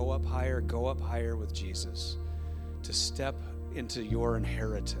grow up higher, go up higher with Jesus, to step into your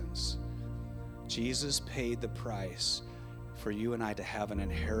inheritance. Jesus paid the price for you and I to have an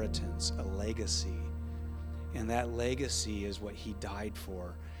inheritance, a legacy. And that legacy is what he died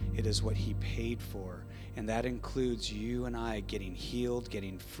for. It is what he paid for. And that includes you and I getting healed,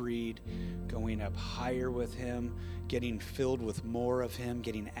 getting freed, going up higher with him, getting filled with more of him,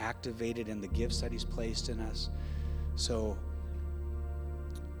 getting activated in the gifts that he's placed in us. So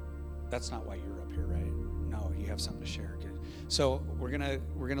that's not why you're up here, right? No, you have something to share. Good. So we're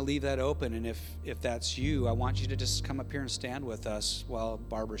gonna leave that open, and if that's you, I want you to just come up here and stand with us while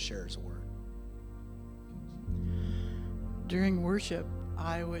Barbara shares a word. During worship,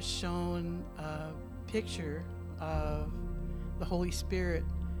 I was shown a picture of the Holy Spirit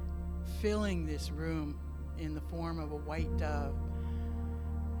filling this room in the form of a white dove.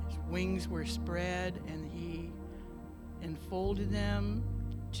 His wings were spread, and he enfolded them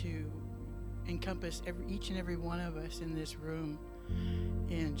to encompass each and every one of us in this room,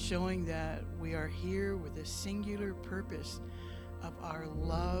 and showing that we are here with a singular purpose of our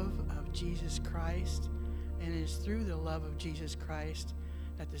love of Jesus Christ, and it is through the love of Jesus Christ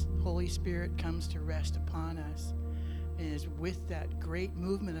that the Holy Spirit comes to rest upon us. And it is with that great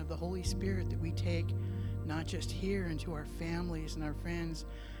movement of the Holy Spirit that we take not just here into our families and our friends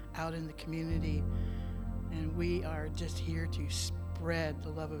out in the community. And we are just here to spread the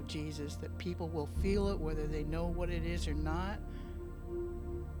love of Jesus, that people will feel it, whether they know what it is or not.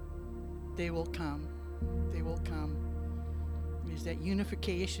 They will come. They will come. It is that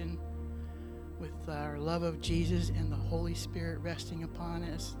unification with our love of Jesus and the Holy Spirit resting upon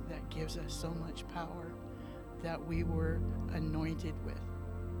us that gives us so much power, that we were anointed with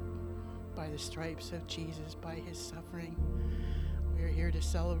by the stripes of Jesus, by his suffering. We are here to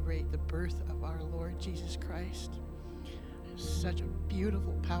celebrate the birth of our Lord Jesus Christ. It's such a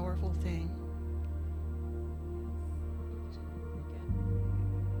beautiful, powerful thing.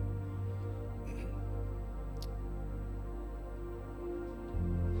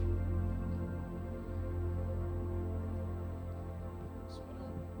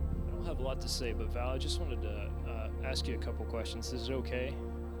 I don't have a lot to say, but Val, I just wanted to ask you a couple questions. Is it okay?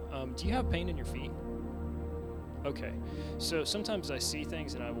 Do you have pain in your feet? Okay. So sometimes I see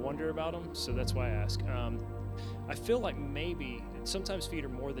things and I wonder about them, so that's why I ask. I feel like maybe sometimes feet are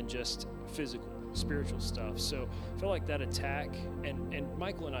more than just physical, spiritual stuff. So I feel like that attack, and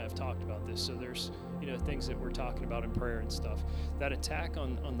Michael and I have talked about this, so there's things that we're talking about in prayer and stuff. That attack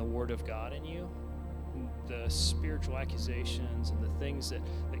on the Word of God in you, the spiritual accusations and the things that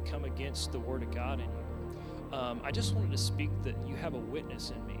come against the Word of God in you. I just wanted to speak that you have a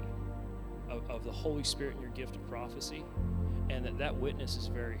witness in me of the Holy Spirit and your gift of prophecy, and that witness is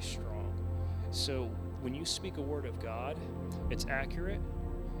very strong. So when you speak a word of God, it's accurate,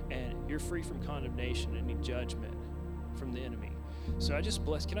 and you're free from condemnation and any judgment from the enemy. So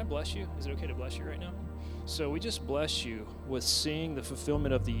can I bless you? Is it okay to bless you right now? So we just bless you with seeing the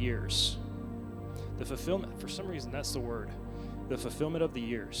fulfillment of the years. The fulfillment, for some reason, that's the word. The fulfillment of the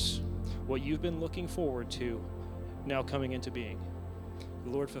years. What you've been looking forward to now coming into being. The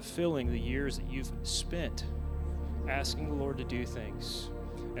Lord fulfilling the years that you've spent asking the Lord to do things.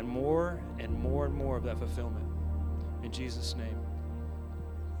 And more and more and more of that fulfillment. In Jesus' name.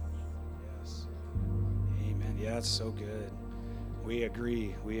 Yes. Amen. Yeah, that's so good. We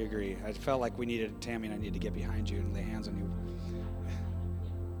agree. I felt like Tammy and I need to get behind you and lay hands on you.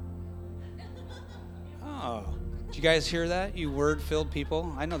 Oh, did you guys hear that? You word-filled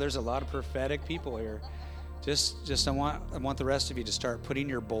people? I know there's a lot of prophetic people here. Just I want the rest of you to start putting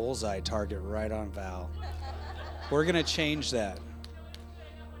your bullseye target right on Val. We're going to change that.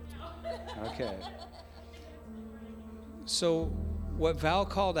 Okay. So what Val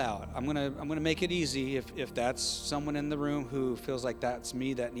called out, I'm gonna make it easy. If that's someone in the room who feels like that's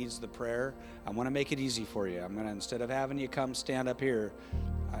me that needs the prayer, I want to make it easy for you. I'm gonna, instead of having you come stand up here,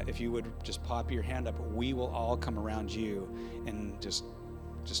 if you would just pop your hand up, we will all come around you and just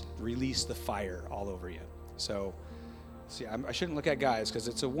release the fire all over you. So, see, I shouldn't look at guys because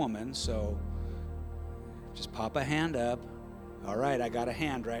it's a woman. So, just pop a hand up. All right, I got a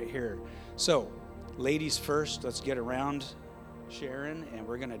hand right here. So, ladies first. Let's get around Sharon, and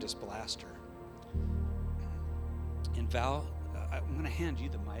we're gonna just blast her. And Val, I'm gonna hand you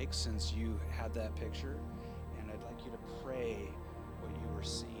the mic since you had that picture, and I'd like you to pray what you were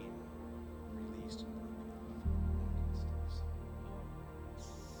seeing released and broken off.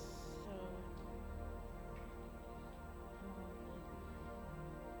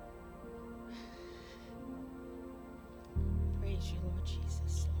 Praise you, Lord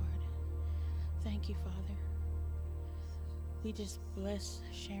Jesus, Lord. Thank you, Father. We just bless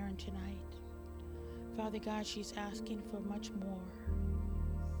Sharon tonight. Father God, she's asking for much more.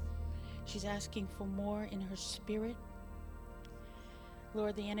 She's asking for more in her spirit.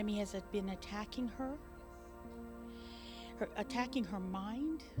 Lord, the enemy has been attacking her, attacking her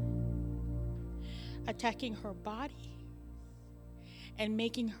mind, attacking her body, and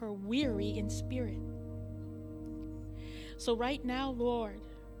making her weary in spirit. So right now, Lord,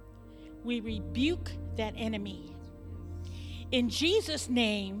 we rebuke that enemy. In Jesus'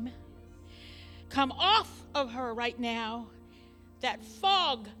 name, come off of her right now. That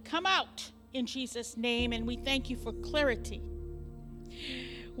fog, come out in Jesus' name, and we thank you for clarity.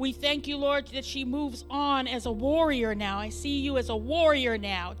 We thank you, Lord, that she moves on as a warrior now. I see you as a warrior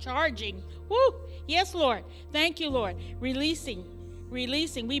now, charging. Woo! Yes, Lord. Thank you, Lord. Releasing.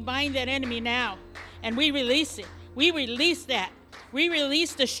 We bind that enemy now, and we release it. We release that. We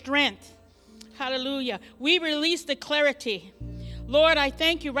release the strength. Hallelujah. We release the clarity. Lord, I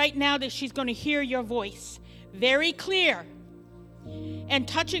thank you right now that she's going to hear your voice very clear and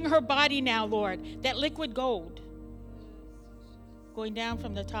touching her body now, Lord, that liquid gold going down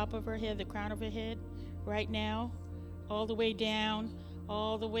from the top of her head, the crown of her head right now, all the way down,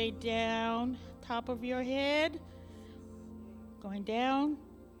 top of your head, going down,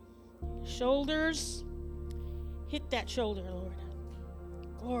 shoulders. Hit that shoulder, Lord.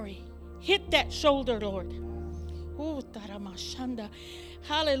 Glory. Hit that shoulder, Lord. Oh, taramashanda.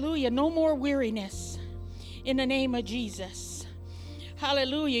 Hallelujah. No more weariness in the name of Jesus.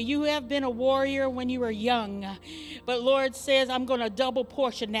 Hallelujah. You have been a warrior when you were young. But Lord says, I'm going to double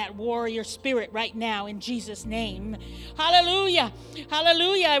portion that warrior spirit right now in Jesus' name. Hallelujah.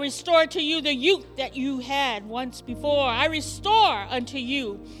 Hallelujah. I restore to you the youth that you had once before. I restore unto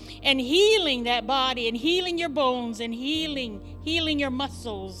you and healing that body and healing your bones and healing your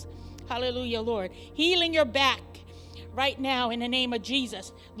muscles. Hallelujah, Lord. Healing your back right now in the name of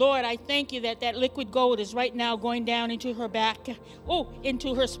Jesus. Lord, I thank you that liquid gold is right now going down into her back. Oh,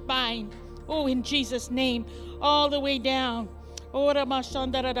 into her spine. Oh, in Jesus' name. All the way down.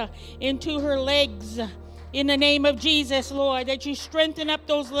 Into her legs. In the name of Jesus, Lord, that you strengthen up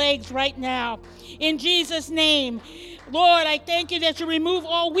those legs right now. In Jesus' name. Lord, I thank you that you remove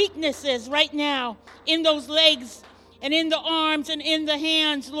all weaknesses right now in those legs and in the arms and in the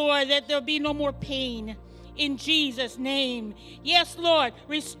hands, Lord, that there'll be no more pain. In Jesus' name. Yes, Lord,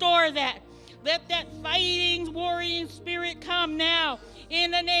 restore that. Let that fighting, warring spirit come now.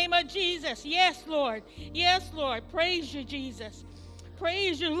 In the name of Jesus. Yes, Lord. Yes, Lord. Praise you, Jesus.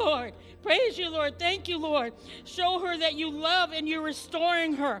 Praise you, Lord. Praise you, Lord. Thank you, Lord. Show her that you love and you're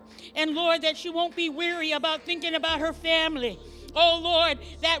restoring her. And, Lord, that she won't be weary about thinking about her family. Oh, Lord,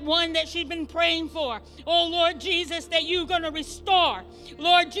 that one that she's been praying for. Oh, Lord Jesus, that you're going to restore.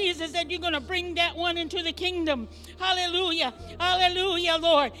 Lord Jesus, that you're going to bring that one into the kingdom. Hallelujah. Hallelujah,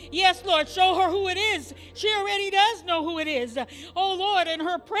 Lord. Yes, Lord, show her who it is. She already does know who it is. Oh, Lord, and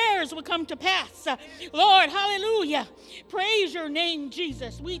her prayers will come to pass. Lord, hallelujah. Praise your name,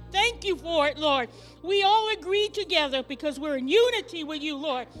 Jesus. We thank you for it, Lord. We all agree together because we're in unity with you,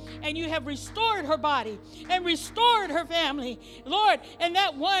 Lord. And you have restored her body and restored her family, Lord. And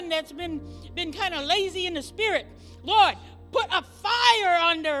that one that's been kind of lazy in the spirit, Lord, put a fire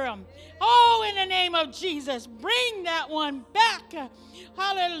under them. Oh, in the name of Jesus, bring that one back.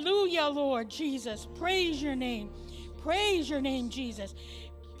 Hallelujah, Lord Jesus. Praise your name. Praise your name, Jesus.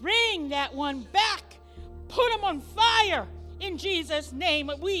 Bring that one back. Put them on fire in Jesus' name.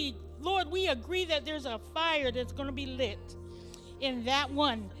 Lord, we agree that there's a fire that's going to be lit in that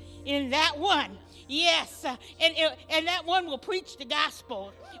one. In that one. Yes. And that one will preach the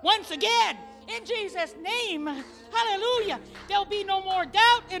gospel once again in Jesus' name. Hallelujah. There'll be no more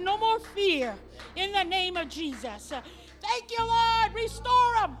doubt and no more fear in the name of Jesus. Thank you, Lord.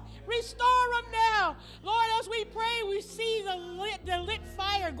 Restore them. Restore them now. Lord, as we pray, we see the lit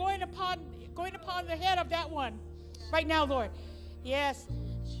fire going upon the head of that one right now, Lord. Yes.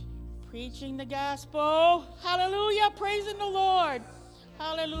 Preaching the gospel. Hallelujah. Praising the Lord.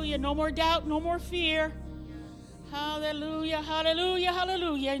 Hallelujah. No more doubt, no more fear. Hallelujah. Hallelujah.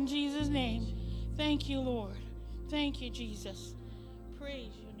 Hallelujah. In Jesus' name. Thank you, Lord. Thank you, Jesus.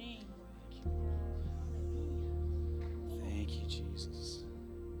 Praise your name. Thank you, Jesus.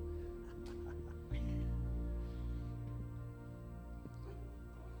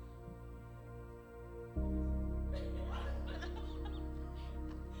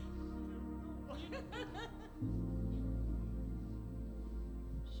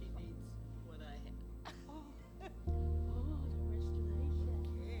 She needs what I have. Oh, the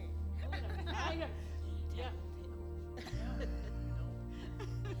restoration. Oh, the fire. Yeah.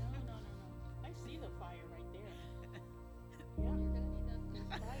 No. I see the fire right there. Yeah.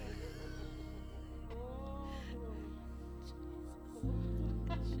 Oh, glory.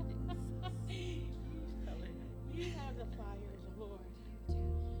 You have the fires, Lord. I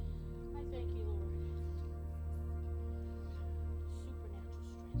thank you, Lord.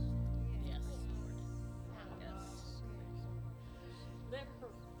 Supernatural strength. Yes, Lord. Yes. Let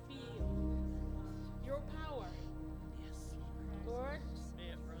her feel your power, Yes, Lord. May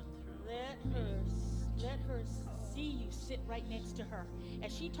it run through. Let her see you sit right next to her.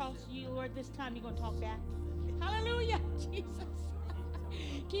 As she talks to you, Lord, this time you're going to talk back. Hallelujah, Jesus.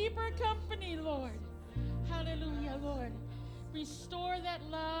 Keep her company, Lord. Hallelujah, Lord. Restore that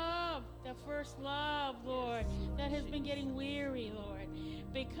love, the first love, Lord, that has been getting weary, Lord,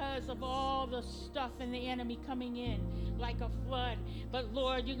 because of all the stuff and the enemy coming in like a flood. But,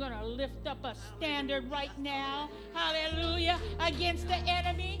 Lord, you're going to lift up a standard right now, hallelujah, against the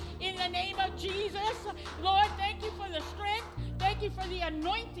enemy in the name of Jesus. Lord, thank you for the strength. Thank you for the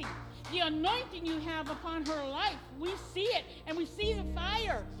anointing you have upon her life. We see it, and we see the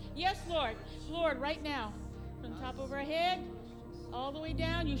fire. Yes, Lord. Lord, right now, from the top of her head, all the way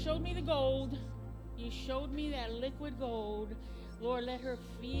down, you showed me the gold. You showed me that liquid gold. Lord, let her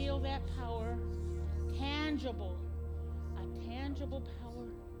feel that power, tangible, a tangible power.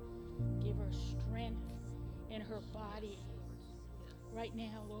 Give her strength in her body right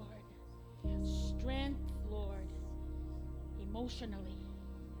now, Lord. Strength, Lord, emotionally.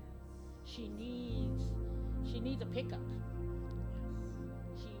 She needs a pickup.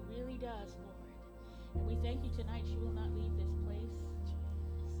 She really does, Lord. And we thank you tonight she will not leave this place.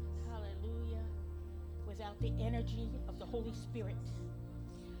 Hallelujah. Without the energy of the Holy Spirit.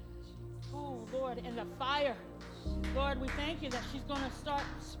 Oh, Lord, and the fire. Lord, we thank you that she's going to start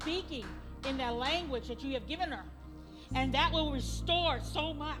speaking in that language that you have given her. And that will restore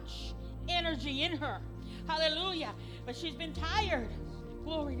so much energy in her. Hallelujah. But she's been tired.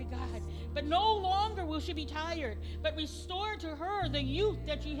 Glory to God. But no longer will she be tired, but restore to her the youth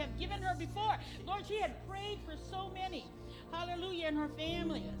that you have given her before. Lord, she had prayed for so many. Hallelujah, in her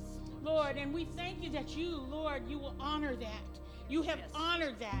family. Lord, and we thank you that you, Lord, you will honor that. You have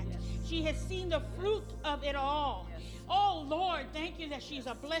honored that. She has seen the fruit of it all. Oh, Lord, thank you that she's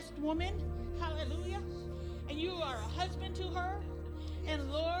a blessed woman. Hallelujah. And you are a husband to her.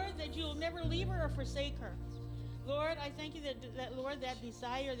 And, Lord, that you'll never leave her or forsake her. Lord, I thank you that Lord, that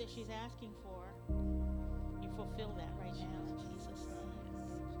desire that she's asking for, you fulfill that right now in Jesus' name.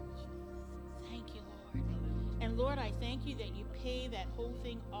 Thank you, Lord. And Lord, I thank you that you pay that whole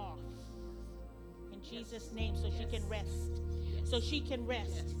thing off in Jesus' name so she can rest. So she can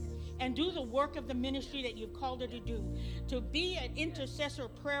rest. and do the work of the ministry that you've called her to do, to be an intercessor,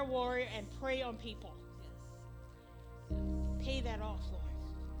 prayer warrior, and pray on people. Pay that off, Lord.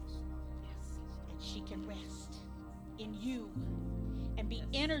 And she can rest in you and be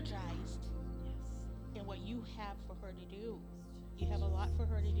energized in what you have for her to do. You have a lot for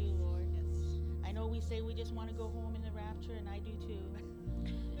her to do, Lord. I know we say we just want to go home in the rapture, and I do too.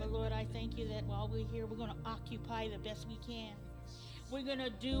 But Lord, I thank you that while we're here, we're going to occupy the best we can. We're going to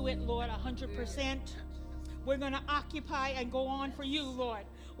do it, Lord, 100%. We're going to occupy and go on for you, Lord.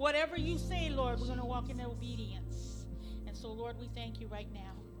 Whatever you say, Lord, we're going to walk in obedience. And so, Lord, we thank you right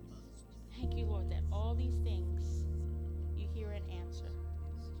now. Thank you, Lord, that all these things you hear and answer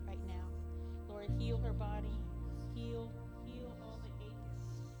right now. Lord, heal her body. Heal all the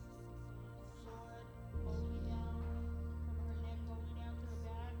aches. Lord, all the way down from her neck, all the way down to her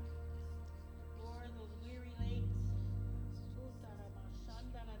back. Lord, those weary legs.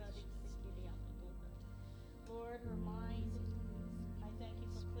 Lord, her mind. I thank you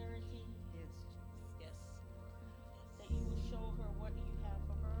for clarity. Yes. That you will show her what you have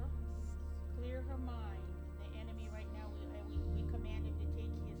for her. Clear her mind. The enemy right now, we command him to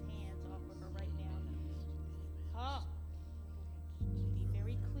take his hands off of her right now. Be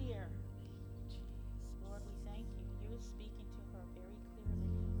very clear. Lord, we thank you. You are speaking to her very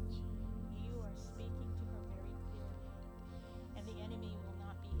clearly. You are speaking to her very clearly. And the enemy will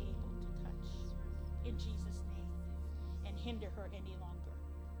not be able to touch. In Jesus' name. And hinder her any longer.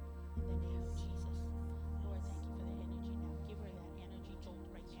 In the name of Jesus. Lord, thank you for that energy now. Give her that energy jolt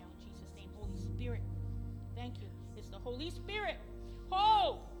right now. In Jesus' name. Holy Spirit. Thank you. It's the Holy Spirit.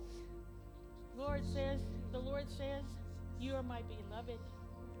 Oh! The Lord says, you are my beloved.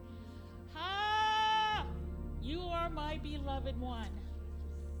 You are my beloved one.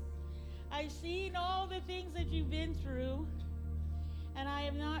 I've seen all the things that you've been through, and I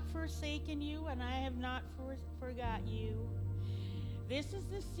have not forsaken you, and I have not forgot you. This is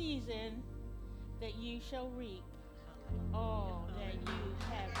the season that you shall reap all that you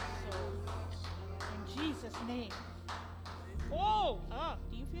have sown. In Jesus' name. Oh,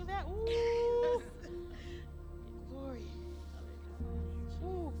 do you feel that? Ooh. Glory.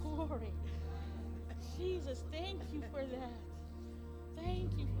 Ooh, glory. Jesus, thank you for that.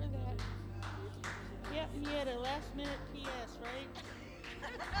 Thank you for that. Yep, you had a last minute PS, right?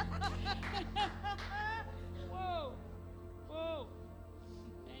 Whoa.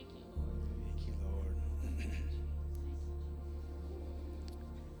 Thank you, Lord. Thank you, Lord.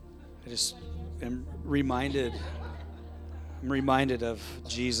 I just am reminded of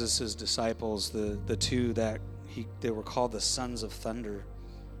Jesus' disciples, the two that they were called the sons of thunder.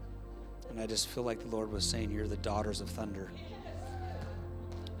 And I just feel like the Lord was saying, you're the daughters of thunder.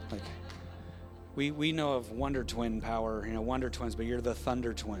 Like, we know of Wonder Twin power, Wonder Twins, but you're the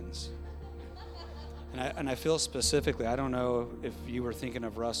Thunder Twins. And I feel specifically, I don't know if you were thinking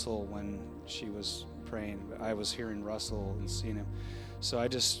of Russell when she was praying, but I was hearing Russell and seeing him. So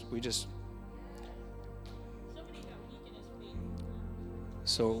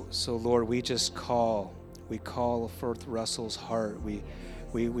So Lord, we call forth Russell's heart.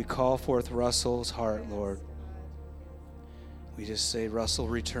 We call forth Russell's heart, Lord. We just say, Russell,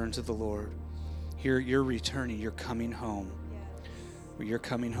 return to the Lord. You're returning. You're coming home. You're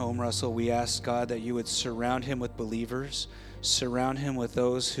coming home, Russell. We ask, God, that you would surround him with believers, surround him with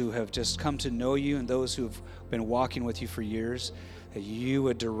those who have just come to know you and those who have been walking with you for years, that you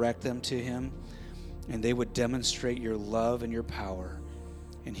would direct them to him and they would demonstrate your love and your power,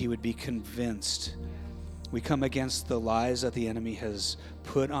 and he would be convinced. We come against the lies that the enemy has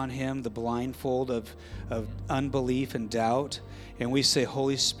put on him, the blindfold of unbelief and doubt. And we say,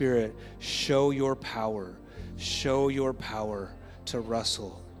 Holy Spirit, show your power to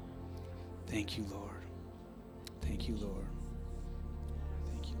Russell. Thank you, Lord. Thank you, Lord.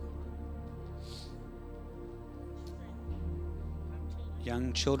 Thank you, Lord.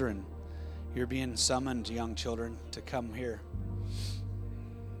 Young children, you're being summoned, young children, to come here.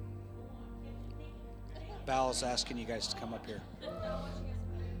 Val's asking you guys to come up here.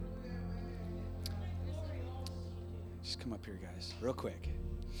 Just come up here, guys, real quick.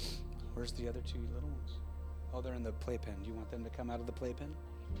 Where's the other two little ones? Oh, they're in the playpen. Do you want them to come out of the playpen?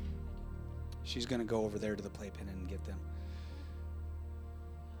 She's going to go over there to the playpen and get them.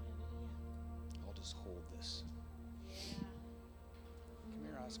 I'll just hold this. Come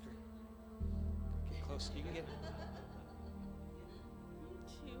here, Oscar. Get close. You can get...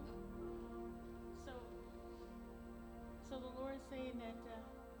 So the Lord's saying that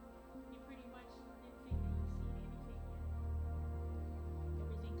you pretty much didn't think that you've seen anything yet.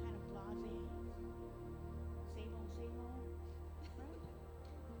 Everything kind of blasé. Same old, right?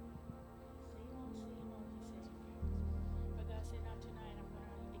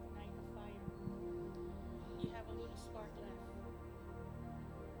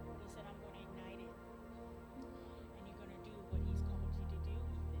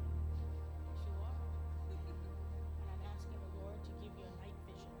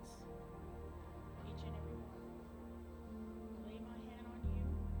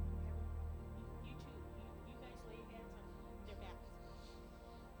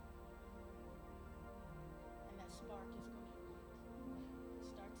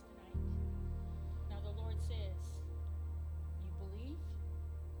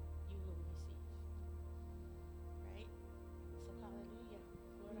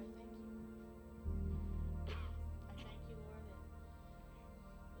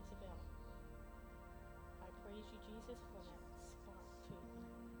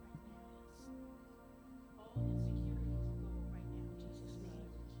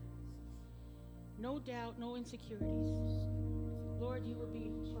 doubt, no insecurities. Lord, you will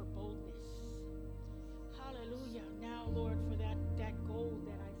be her boldness. Hallelujah. Now, Lord, for that gold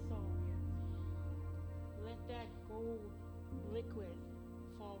that I saw, let that gold liquid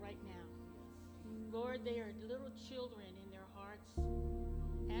fall right now. Lord, they are little children in their hearts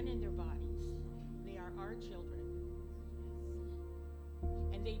and in their bodies. They are our children.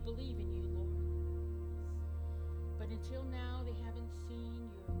 And they believe in you, Lord. But until now, they haven't seen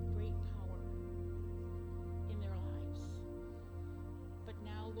your great power in their lives. But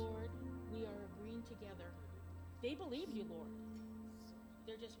now, Lord, we are agreeing together. They believe you, Lord.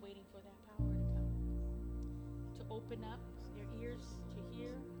 They're just waiting for that power to come, to open up their ears to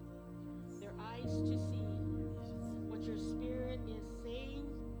hear, their eyes to see what your Spirit is saying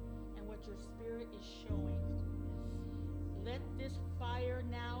and what your Spirit is showing. Let this fire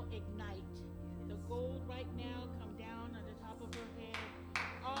now ignite. The gold right now come down on the top of her head,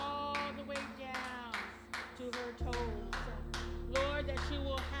 all the way down to her toes. Lord, that she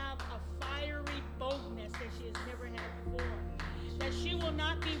will have a fiery boldness that she has never had before. That she will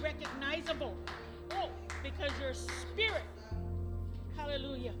not be recognizable. Oh, because your Spirit,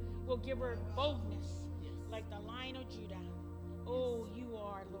 hallelujah, will give her boldness like the Lion of Judah. Oh, you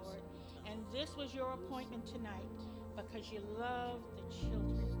are, Lord. And this was your appointment tonight because you love the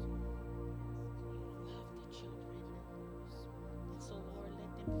children. Love the children. And so, Lord,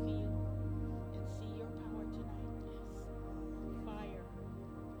 let them feel and see your power tonight. Fire.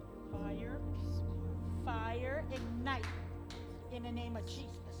 Fire. Fire. Ignite. In the name of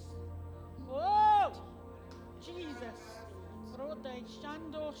Jesus. Oh, Jesus.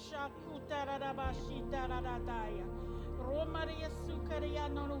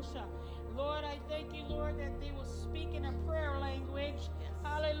 Lord, I thank you, Lord, that they will speak in a prayer language.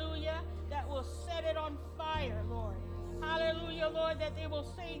 Hallelujah. That will set it on fire, Lord. Hallelujah, Lord, that they will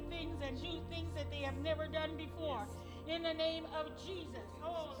say things and do things that they have never done before. In the name of Jesus.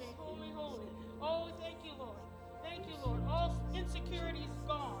 Holy, holy, holy. Oh, thank you, Lord. Thank you, Lord. All insecurity is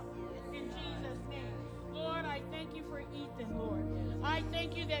gone. In Jesus' name. Lord, I thank you for Ethan, Lord. I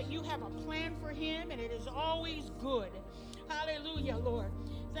thank you that you have a plan for him and it is always good. Hallelujah, Lord.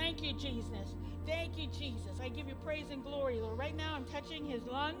 Thank you, Jesus. Thank you, Jesus. I give you praise and glory, Lord. Right now, I'm touching his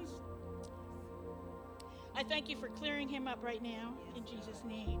lungs. I thank you for clearing him up right now in Jesus'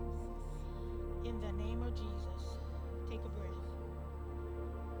 name. In the name of Jesus. Take a breath.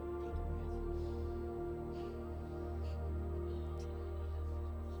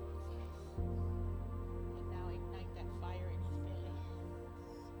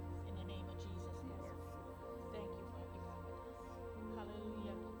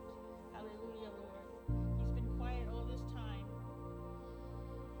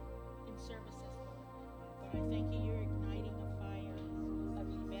 I thank you, you're igniting a fire of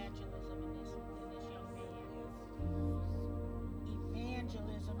evangelism in this young man.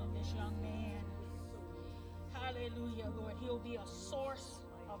 Evangelism in this young man. Hallelujah, Lord. He'll be a source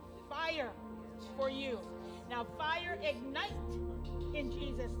of fire for you. Now, fire ignite in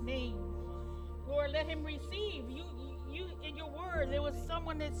Jesus' name. Lord, let him receive. You in your word, there was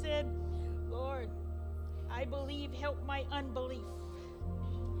someone that said, Lord, I believe, help my unbelief.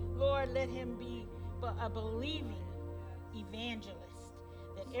 Lord, let him be a believing evangelist,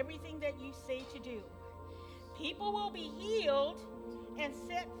 that everything that you say to do, people will be healed and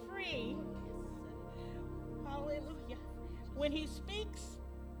set free. Hallelujah. When he speaks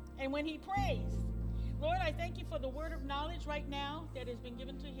and when he prays. Lord, I thank you for the word of knowledge right now that has been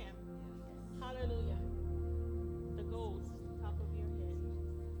given to him. Hallelujah. The gold, top of your head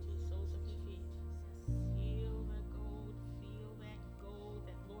to the soles of your feet. Feel the gold, feel that gold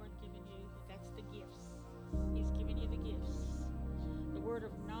that Lord given you. That's the gifts. He's given you the gifts. The word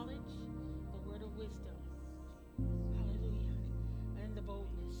of knowledge, the word of wisdom. Hallelujah. And the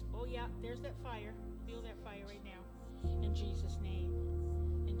boldness. Oh yeah, there's that fire. Feel that fire right now. In Jesus' name.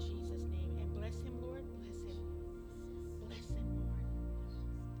 In Jesus' name. And bless him, Lord. Bless him. Bless him, Lord.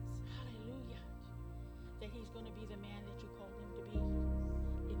 Hallelujah. That he's going to be the man that you called him to be.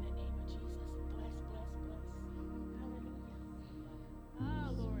 In the name of Jesus. Bless, bless, bless. Hallelujah.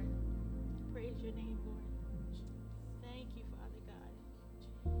 Ah, Lord. Praise your name, Lord. Thank you, Father God.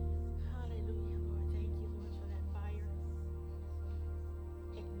 Hallelujah, Lord. Thank you, Lord, for that fire.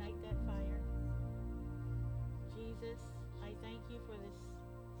 Ignite that fire. Jesus, I thank you for this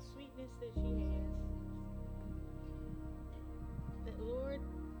sweetness that she has. That, Lord,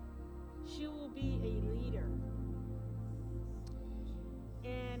 she will be a leader.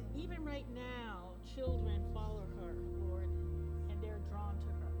 And even right now, children follow her, Lord, and they're drawn to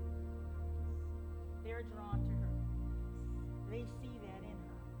her. They're drawn to her. They see that in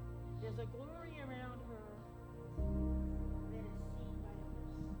her. There's a glory around her that is seen by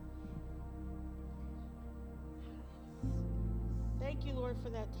others. Thank you, Lord, for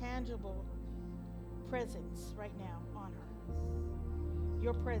that tangible presence right now on her.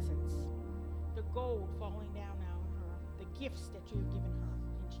 Your presence, the gold falling down now on her, the gifts that you have given her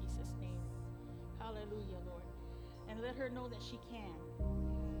in Jesus' name. Hallelujah, Lord. And let her know that she can.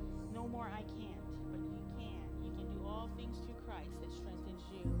 No more I can't, but you can. You can do all things through Christ that strengthens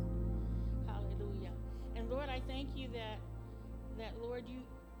you. Hallelujah. And Lord, I thank you that Lord,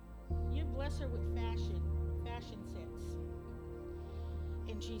 you bless her with fashion sense.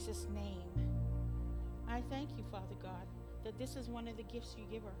 In Jesus' name. I thank you, Father God, that this is one of the gifts you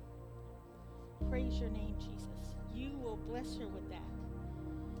give her. Praise your name, Jesus. You will bless her with that.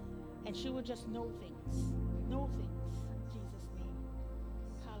 And she will just know things. Know things. In Jesus' name.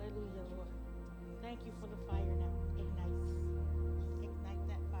 Hallelujah, Lord. Thank you for the fire now. Ignite. Ignite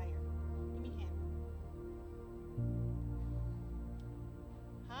that fire. Give me a hand.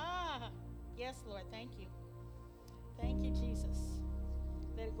 Ah, yes, Lord. Thank you. Thank you, Jesus.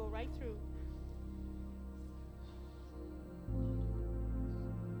 Let it go right through.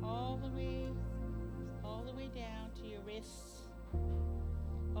 All the way down to your wrists,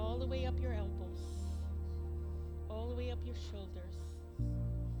 all the way up your elbows, all the way up your shoulders.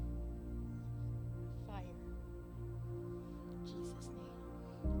 Fire. In Jesus' name.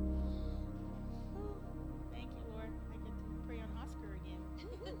 Whew. Thank you, Lord. I get to pray on Oscar again.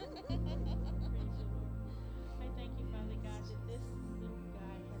 Praise you, Lord. I thank you, Father God, that this little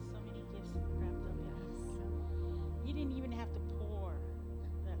guy has so many gifts wrapped up in him. You didn't even have to pour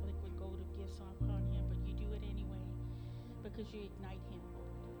that liquid gold of gifts upon him, but you do it anyway because you ignite him, Lord.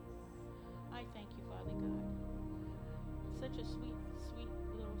 I thank you, Father God. Such a sweet, sweet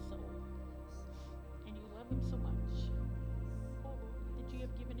little soul. And you love him so much. Oh, Lord, that you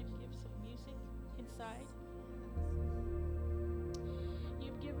have given him gifts of music inside.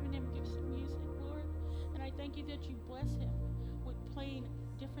 You've given him gifts of music, Lord. And I thank you that you bless him with playing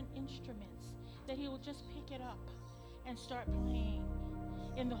different instruments, that he will just pick it up and start playing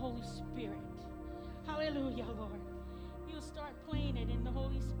in the Holy Spirit. Hallelujah, Lord. You'll start playing it in the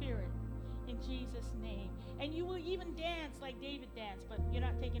Holy Spirit in Jesus' name. And you will even dance like David danced, but you're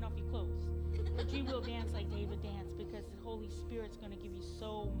not taking off your clothes. But you will dance like David danced because the Holy Spirit's going to give you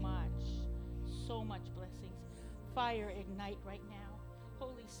so much blessings. Fire ignite right now.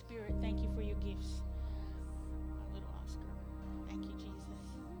 Holy Spirit, thank you for your gifts. My little Oscar. Thank you,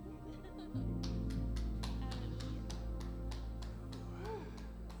 Jesus. Hallelujah.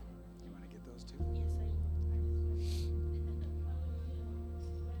 You want to get those two? Yes, I will.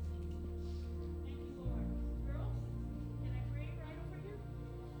 Thank you, Lord. Girls, can I pray right over you?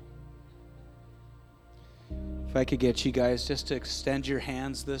 If I could get you guys just to extend your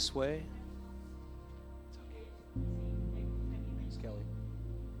hands this way. Thanks, Kelly.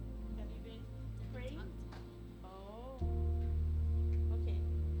 Have you been praying? Oh. Okay.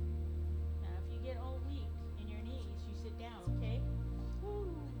 Now, if you get all weak in your knees, you sit down, okay?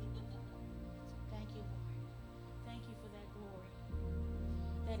 Woo. Thank you, Lord. Thank you for that glory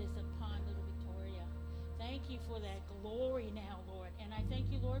that is upon little Victoria. Thank you for that glory now, Lord. And I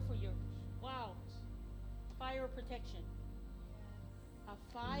thank you, Lord, for your, fire of protection. A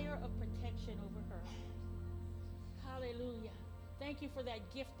fire of protection over her. Hallelujah. Thank you for that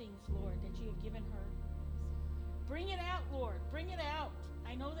giftings, Lord, that you have given her. Bring it out, Lord. Bring it out.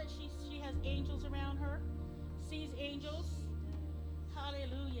 I know that she has angels around her, sees angels.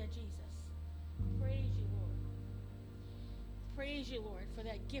 Hallelujah, Jesus. Praise you, Lord. Praise you, Lord, for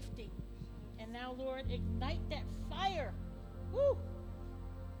that gifting. And now, Lord, ignite that fire. Woo!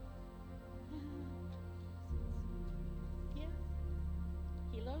 Yeah.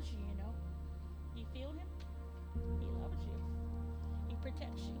 He loves you, you know. You feel him? He loves you. He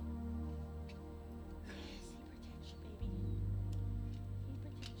protects you. Yes, he protects you, baby. He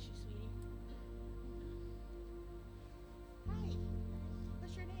protects you, sweetie. Hi.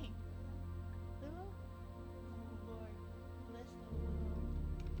 What's your name? Willow? Oh, Lord. Bless the Willow.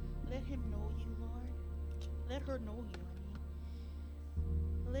 Let him know you, Lord. Let her know you,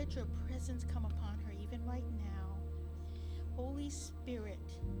 Let your presence come upon her even right now. Holy Spirit,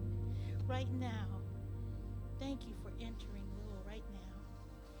 right now, thank you for entering Willow right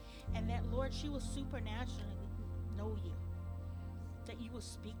now. And that, Lord, she will supernaturally know you. That you will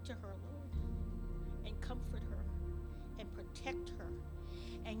speak to her, Lord, and comfort her and protect her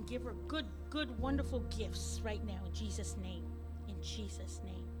and give her good, wonderful gifts right now in Jesus' name. In Jesus'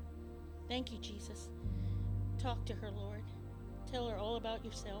 name. Thank you, Jesus. Talk to her, Lord. Tell her all about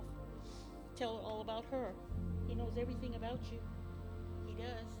yourself. Tell her all about her. He knows everything about you. He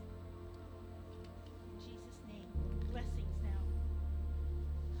does.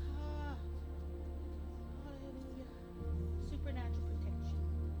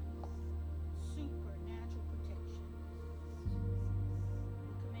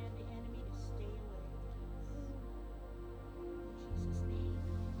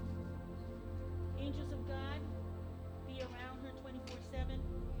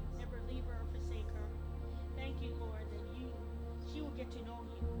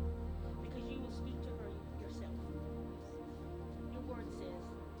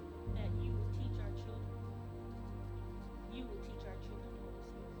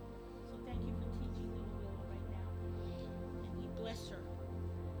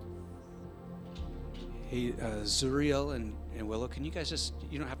 Hey, Zuriel and Willow, can you guys just,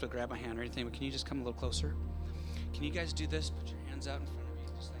 you don't have to grab my hand or anything, but can you just come a little closer? Can you guys do this? Put your hands out in front of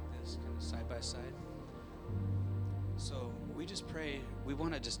you, just like this, kind of side by side. So we just pray, we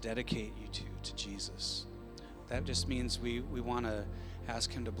want to just dedicate you to Jesus. That just means we want to ask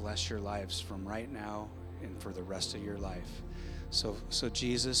him to bless your lives from right now and for the rest of your life. So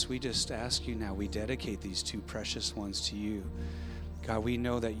Jesus, we just ask you now, we dedicate these two precious ones to you. God, we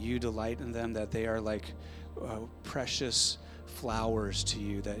know that you delight in them, that they are like precious flowers to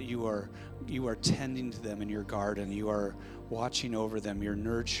you, that you are tending to them in your garden. You are watching over them. You're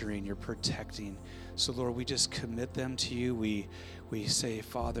nurturing. You're protecting. So, Lord, we just commit them to you. We say,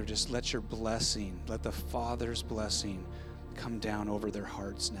 Father, just let your blessing, let the Father's blessing come down over their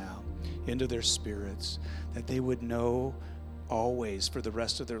hearts now, into their spirits, that they would know always for the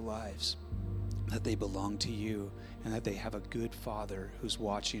rest of their lives that they belong to you and that they have a good Father who's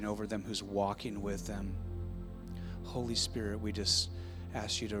watching over them, who's walking with them. Holy Spirit, we just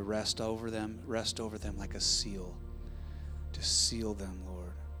ask you to rest over them like a seal. To seal them,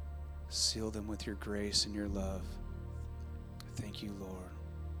 Lord. Seal them with your grace and your love. Thank you, Lord.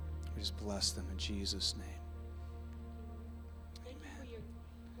 We just bless them in Jesus' name. Thank you for your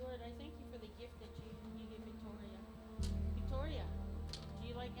Lord. I thank you for the gift that you give Victoria. Victoria, do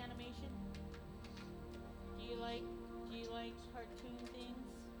you like animation? Do you like cartoon things?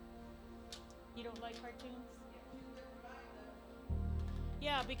 You don't like cartoons?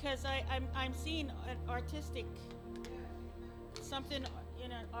 Yeah, because I'm seeing an artistic something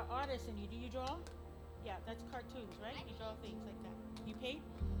in an artist in you. Do you draw? Yeah, that's cartoons, right? You draw things like that. You paint?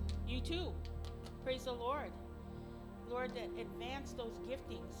 You too. Praise the Lord. Lord, that advance those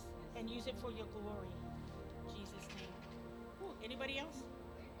giftings and use it for your glory. In Jesus' name. Ooh, anybody else?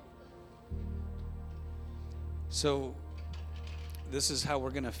 So this is how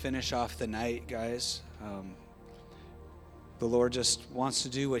we're going to finish off the night, guys. The Lord just wants to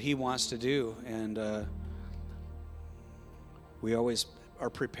do what he wants to do, and we always are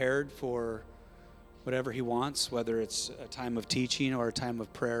prepared for whatever he wants, whether it's a time of teaching or a time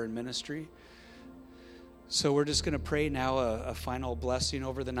of prayer and ministry. So we're just going to pray now a final blessing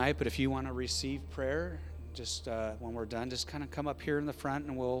over the night, but if you want to receive prayer, just when we're done, just kind of come up here in the front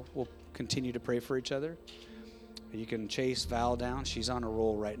and we'll continue to pray for each other. You can chase Val down. She's on a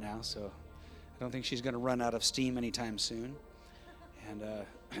roll right now, so I don't think she's going to run out of steam anytime soon. And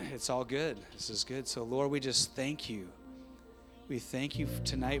it's all good. This is good. So, Lord, we just thank you. We thank you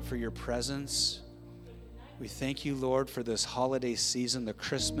tonight for your presence. We thank you, Lord, for this holiday season, the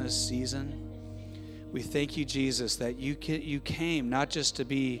Christmas season. We thank you, Jesus, that you came not just to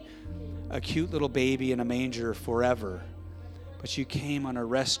be a cute little baby in a manger forever, but you came on a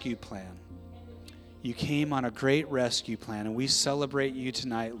rescue plan. You came on a great rescue plan, and we celebrate you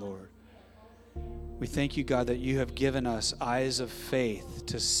tonight, Lord. We thank you, God, that you have given us eyes of faith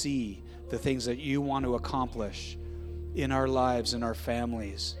to see the things that you want to accomplish in our lives, in our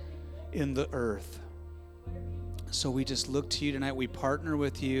families, in the earth. So we just look to you tonight. We partner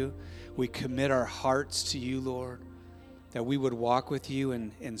with you. We commit our hearts to you, Lord, that we would walk with you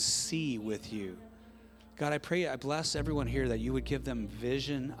and see with you. God, I pray, I bless everyone here that you would give them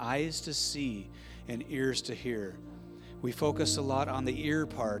vision, eyes to see, and ears to hear. We focus a lot on the ear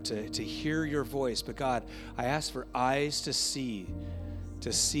part, to hear your voice. But God, I ask for eyes to see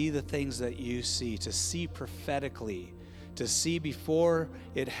the things that you see, to see prophetically, to see before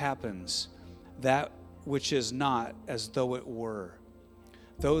it happens that which is not as though it were.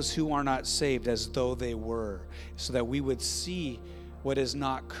 Those who are not saved as though they were, so that we would see what is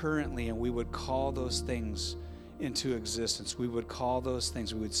not currently and we would call those things into existence. We would call those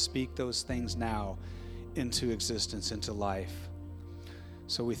things, we would speak those things now into existence, into life.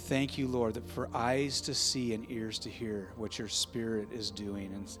 So we thank you, Lord, that for eyes to see and ears to hear what your Spirit is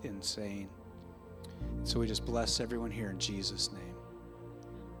doing and saying. So we just bless everyone here in Jesus' name.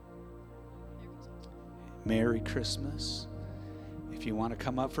 Merry Christmas. If you want to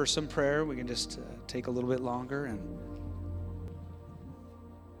come up for some prayer, we can just take a little bit longer and